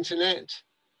megalithic internet,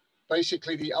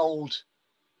 basically the old,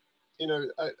 you know,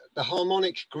 the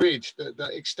harmonic grid that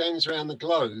extends around the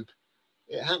globe,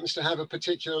 it happens to have a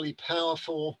particularly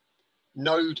powerful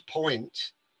node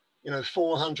point, you know,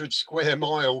 400 square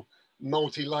mile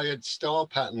multi-layered star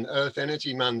pattern Earth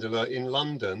energy mandala in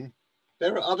London.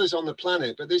 There are others on the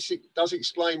planet, but this does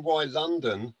explain why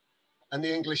London and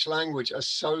the English language are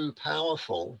so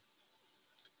powerful.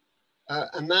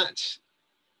 And that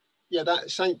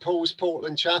St. Paul's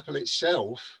Portland Chapel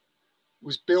itself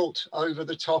was built over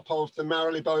the top of the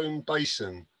Marylebone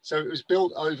Basin. So it was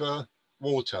built over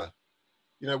water.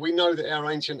 You know, we know that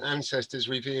our ancient ancestors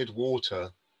revered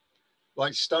water.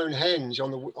 Like Stonehenge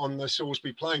on the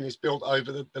Salisbury Plain is built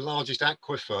over the largest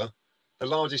aquifer, the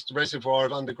largest reservoir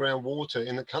of underground water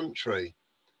in the country.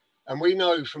 And we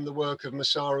know from the work of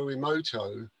Masaru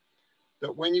Emoto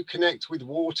that when you connect with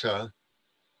water,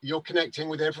 you're connecting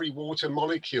with every water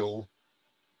molecule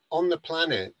on the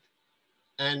planet.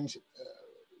 And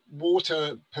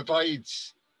water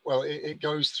pervades, well, it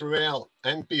goes throughout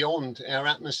and beyond our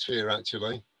atmosphere,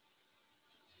 actually.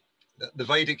 The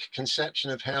Vedic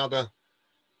conception of how the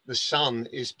sun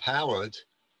is powered,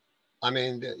 I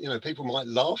mean, you know, people might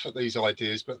laugh at these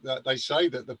ideas, but they say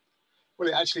that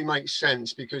it actually makes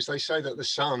sense, because they say that the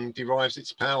sun derives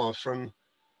its power from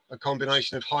a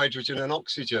combination of hydrogen and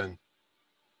oxygen,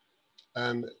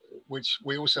 which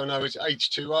we also know as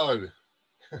H2O.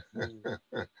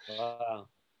 Wow.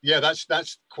 Yeah,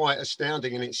 that's quite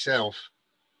astounding in itself.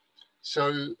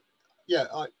 So, yeah,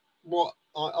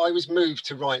 I was moved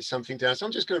to write something down. So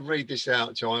I'm just going to read this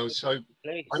out, Giles. So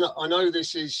please. I know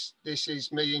this is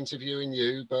me interviewing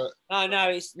you, but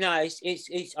it's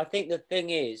I think the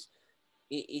thing is,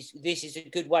 this is a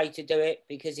good way to do it,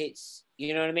 because it's,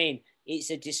 you know what I mean?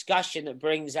 It's a discussion that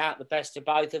brings out the best of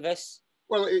both of us.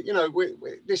 Well, you know,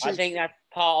 I think that's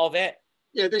part of it.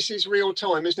 Yeah, this is real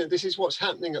time, isn't it? This is what's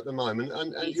happening at the moment.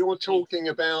 And you're talking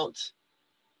about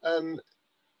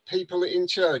people in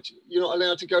church. You're not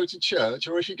allowed to go to church,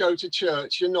 or if you go to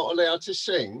church, you're not allowed to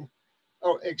sing.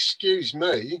 Oh, excuse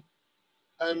me.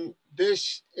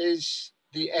 This is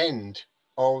the end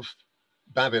of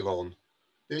Babylon.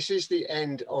 This is the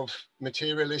end of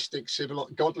materialistic,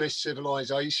 godless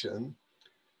civilization.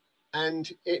 And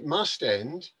it must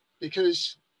end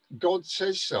because God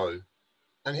says so.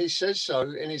 And he says so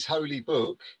in his holy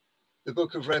book, the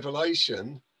book of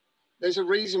Revelation. There's a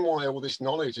reason why all this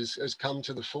knowledge has come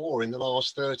to the fore in the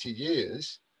last 30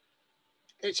 years.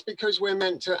 It's because we're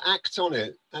meant to act on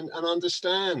it and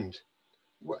understand.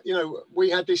 You know, we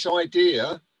had this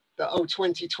idea that,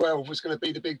 2012 was going to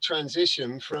be the big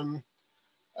transition from,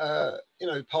 you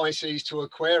know, Pisces to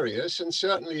Aquarius. And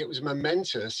certainly it was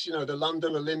momentous, you know, the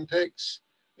London Olympics,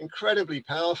 incredibly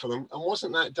powerful. And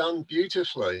wasn't that done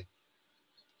beautifully?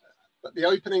 But the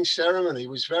opening ceremony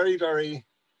was very, very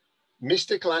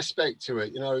mystical aspect to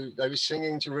it. You know, they were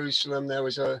singing Jerusalem. There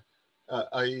was a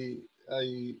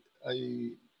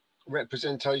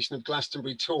representation of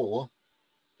Glastonbury Tor,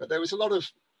 but there was a lot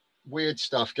of weird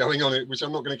stuff going on, which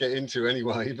I'm not going to get into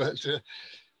anyway. But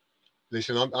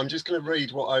listen, I'm just going to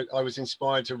read what I was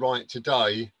inspired to write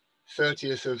today,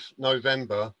 30th of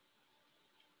November,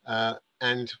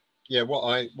 and yeah, what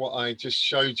I just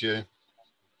showed you.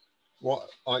 What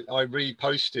I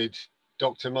reposted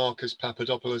Dr. Marcus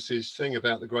Papadopoulos' thing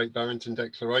about the Great Barrington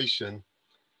Declaration.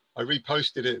 I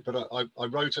reposted it, but I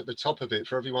wrote at the top of it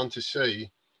for everyone to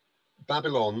see,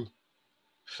 Babylon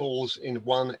falls in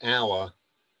 1 hour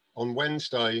on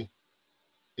Wednesday,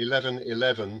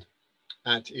 11/11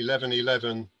 at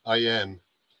 11:11 a.m.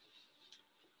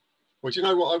 Well, do you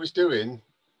know what I was doing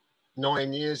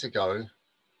 9 years ago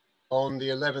on the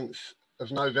 11th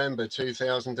of November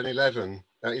 2011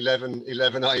 at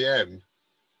 11:11 a.m.?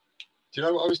 Do you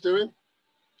know what I was doing?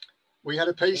 We had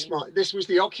a peace march. This was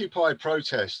the Occupy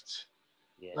protests.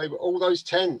 Yeah. They were all those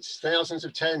tents, thousands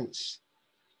of tents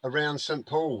around St.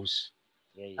 Paul's.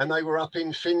 Yeah. And they were up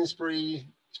in Finsbury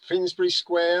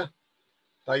Square.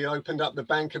 They opened up the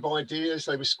Bank of Ideas.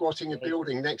 They were squatting a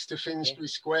building next to Finsbury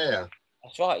Square.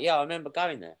 That's right. Yeah, I remember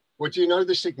going there. Well, do you know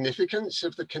the significance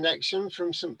of the connection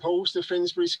from St. Paul's to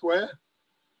Finsbury Square?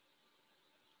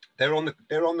 They're on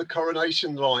the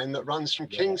Coronation line that runs from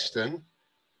Kingston,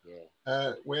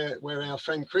 where our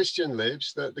friend Christian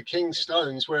lives. The King's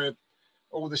Stones, where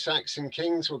all the Saxon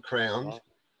kings were crowned.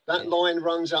 That line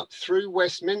runs up through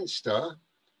Westminster,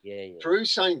 through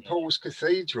St. Paul's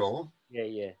Cathedral,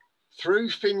 through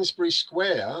Finsbury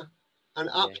Square, and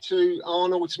up to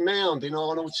Arnold's Mound in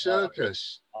Arnold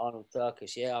Circus. Arnold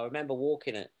Circus, yeah, I remember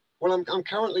walking it. Well, I'm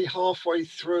currently halfway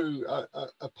through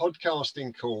a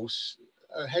podcasting course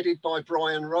headed by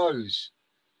Brian Rose,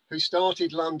 who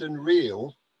started London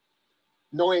Real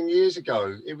 9 years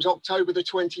ago. It was October the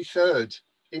 23rd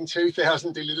in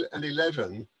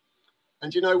 2011.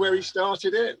 And do you know where he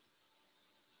started it?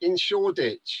 In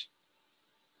Shoreditch,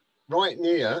 right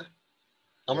near.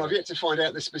 I mean, I've yet to find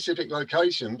out the specific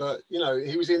location, but, you know,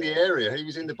 he was in the area. He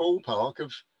was in the ballpark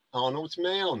of Arnold's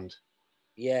Mound.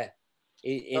 Yeah.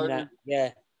 The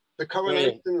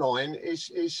Coronation line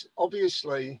is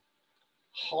obviously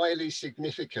highly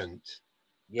significant.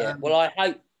 Yeah. Well,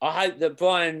 I hope that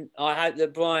Brian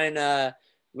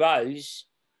Rose,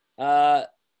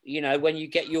 you know, when you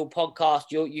get your podcast,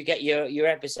 you get your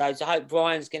episodes. I hope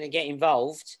Brian's going to get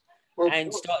involved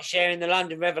and start sharing the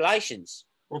London revelations.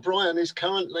 Well, Brian is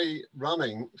currently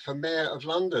running for Mayor of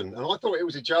London, and I thought it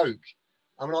was a joke.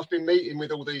 I mean, I've been meeting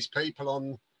with all these people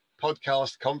on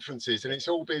podcast conferences, and it's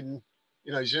all been,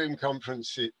 you know, Zoom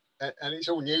conferences, and it's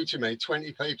all new to me.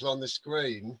 20 people on the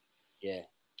screen. Yeah.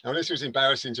 Now, this was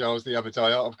embarrassing, Giles, the other day.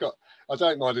 I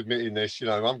don't mind admitting this. You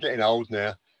know, I'm getting old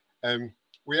now.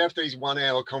 We have these 1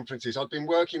 hour conferences. I've been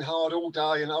working hard all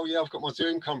day, and I've got my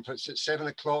Zoom conference at 7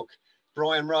 o'clock.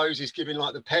 Brian Rose is giving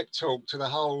like the pep talk to the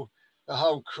whole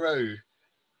crew.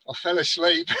 I fell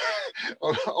asleep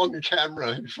on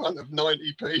camera in front of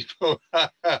 90 people.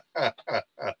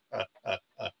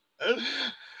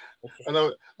 And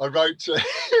I wrote to...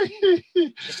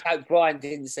 Just hope Brian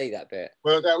didn't see that bit.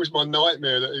 Well, that was my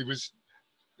nightmare, that he was...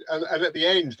 And at the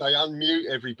end, they unmute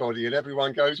everybody and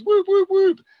everyone goes, whoop, whoop,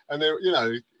 whoop. And, you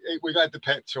know, we've had the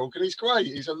pep talk, and he's great.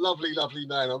 He's a lovely, lovely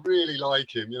man. I really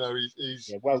like him. You know,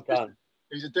 he's well done.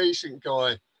 He's a decent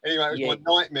guy. Anyway, it was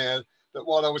my nightmare that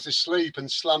while I was asleep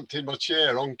and slumped in my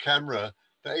chair on camera,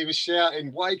 that he was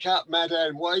shouting, "Wake up,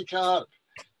 Madam, wake up."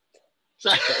 So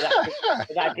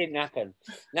that didn't happen.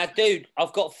 Now, dude,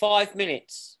 I've got 5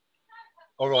 minutes.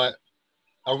 All right.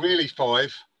 Oh, really,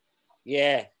 5?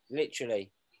 Yeah,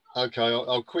 literally. Okay,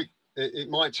 I'll quick. It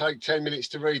might take 10 minutes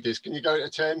to read this. Can you go to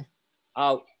 10?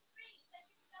 Oh.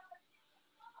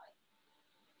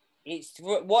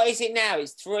 What is it now?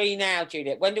 It's 3 now,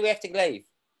 Juliet. When do we have to leave?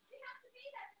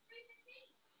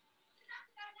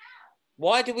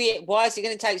 Why is it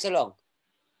going to take so long?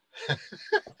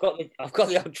 I've got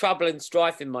the old trouble and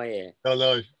strife in my ear. I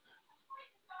know.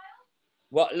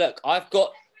 What? Look, I've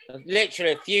got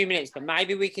literally a few minutes, but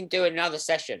maybe we can do another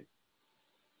session.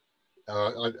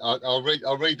 I'll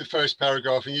read the first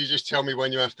paragraph, and you just tell me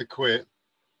when you have to quit.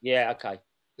 Yeah, okay.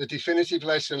 The definitive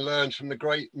lesson learned from the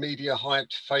great media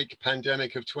hyped fake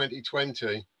pandemic of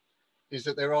 2020 is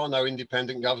that there are no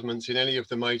independent governments in any of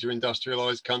the major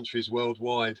industrialized countries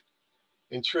worldwide.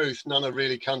 In truth, none are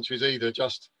really countries either,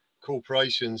 just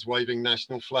corporations waving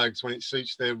national flags when it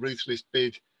suits their ruthless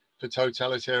bid for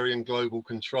totalitarian global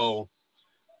control.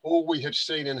 All we have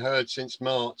seen and heard since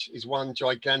March is one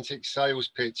gigantic sales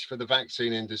pitch for the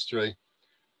vaccine industry,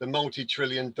 the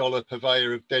multi-trillion-dollar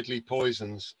purveyor of deadly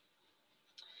poisons.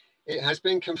 It has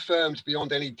been confirmed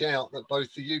beyond any doubt that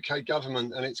both the UK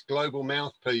government and its global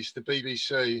mouthpiece, the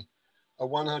BBC, are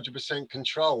 100%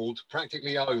 controlled,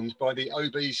 practically owned by the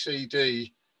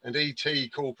OECD and ET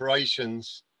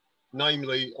corporations,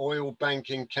 namely oil,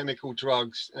 banking, chemical,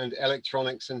 drugs, and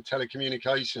electronics and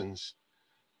telecommunications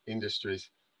industries.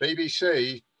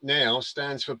 BBC now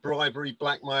stands for bribery,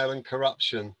 blackmail, and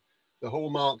corruption, the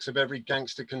hallmarks of every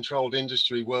gangster-controlled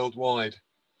industry worldwide.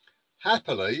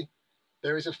 Happily,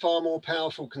 there is a far more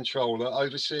powerful controller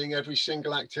overseeing every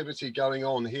single activity going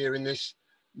on here in this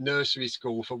nursery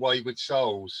school for wayward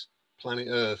souls, planet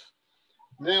Earth.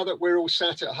 Now that we're all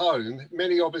sat at home,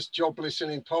 many of us jobless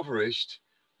and impoverished,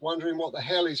 wondering what the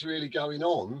hell is really going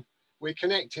on, we're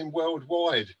connecting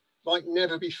worldwide like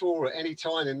never before at any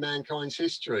time in mankind's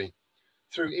history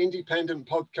through independent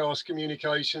podcast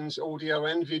communications, audio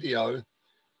and video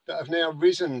that have now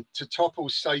risen to topple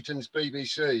Satan's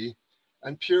BBC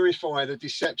and purify the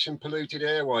deception-polluted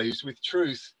airwaves with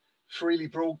truth freely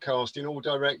broadcast in all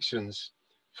directions,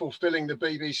 fulfilling the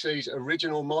BBC's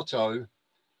original motto,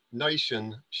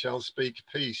 nation shall speak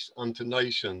peace unto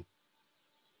nation.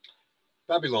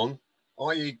 Babylon,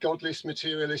 i.e. godless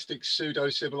materialistic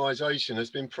pseudo-civilization, has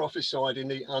been prophesied in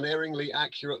the unerringly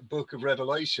accurate Book of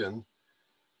Revelation,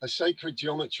 a sacred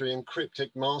geometry and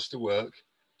cryptic masterwork,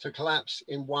 to collapse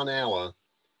in 1 hour.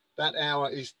 That hour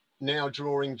is now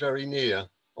drawing very near.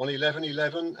 On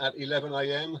 11/11 at 11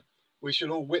 a.m, we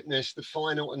shall all witness the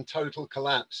final and total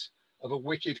collapse of a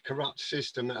wicked, corrupt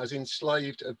system that has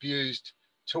enslaved, abused,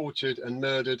 tortured, and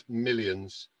murdered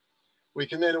millions. We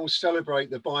can then all celebrate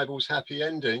the Bible's happy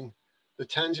ending, the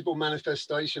tangible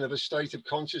manifestation of a state of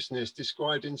consciousness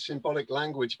described in symbolic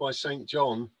language by St.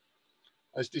 John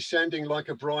as descending like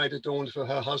a bride adorned for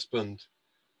her husband.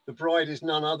 The bride is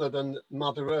none other than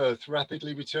Mother Earth,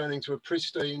 rapidly returning to a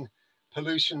pristine,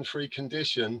 pollution-free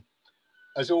condition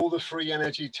as all the free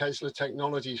energy Tesla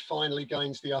technology finally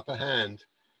gains the upper hand.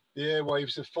 The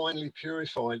airwaves are finally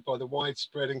purified by the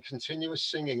widespread and continuous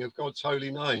singing of God's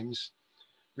holy names,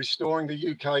 restoring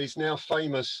the UK's now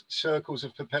famous circles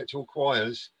of perpetual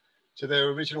choirs to their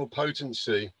original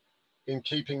potency in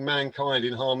keeping mankind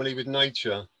in harmony with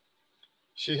nature.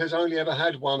 She has only ever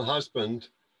had one husband,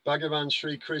 Bhagavan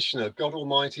Sri Krishna, God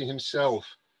Almighty himself,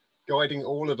 guiding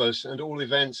all of us and all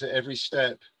events at every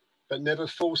step, but never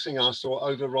forcing us or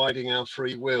overriding our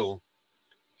free will.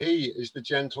 He is the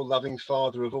gentle, loving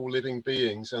Father of all living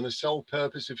beings, and the sole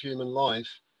purpose of human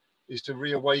life is to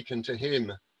reawaken to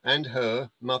him and her,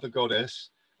 Mother Goddess,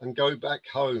 and go back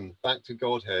home, back to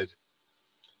Godhead.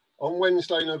 On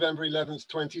Wednesday, November 11th,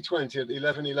 2020 at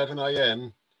 11:11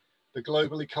 a.m, the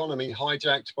global economy,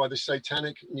 hijacked by the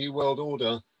satanic New World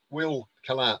Order, will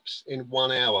collapse in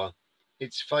 1 hour,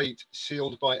 its fate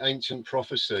sealed by ancient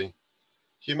prophecy.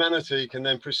 Humanity can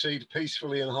then proceed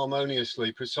peacefully and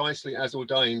harmoniously, precisely as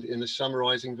ordained in the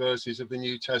summarizing verses of the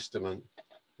New Testament.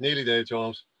 Nearly there,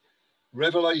 Giles.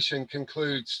 Revelation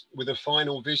concludes with a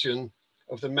final vision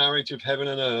of the marriage of heaven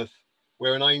and earth,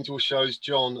 where an angel shows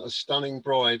John a stunning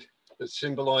bride that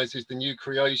symbolizes the new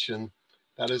creation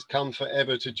that has come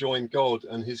forever to join God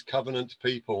and his covenant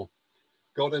people.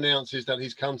 God announces that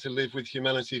he's come to live with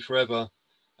humanity forever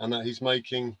and that he's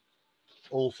making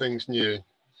all things new.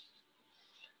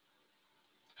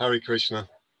 Hare Krishna.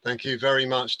 Thank you very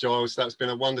much, Giles. That's been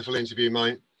a wonderful interview,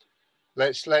 mate.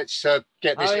 Let's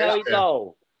get this out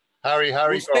there. Harry,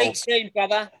 we'll speak soon,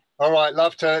 brother. All right,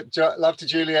 love to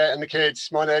Juliet and the kids.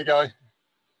 Mind there you go.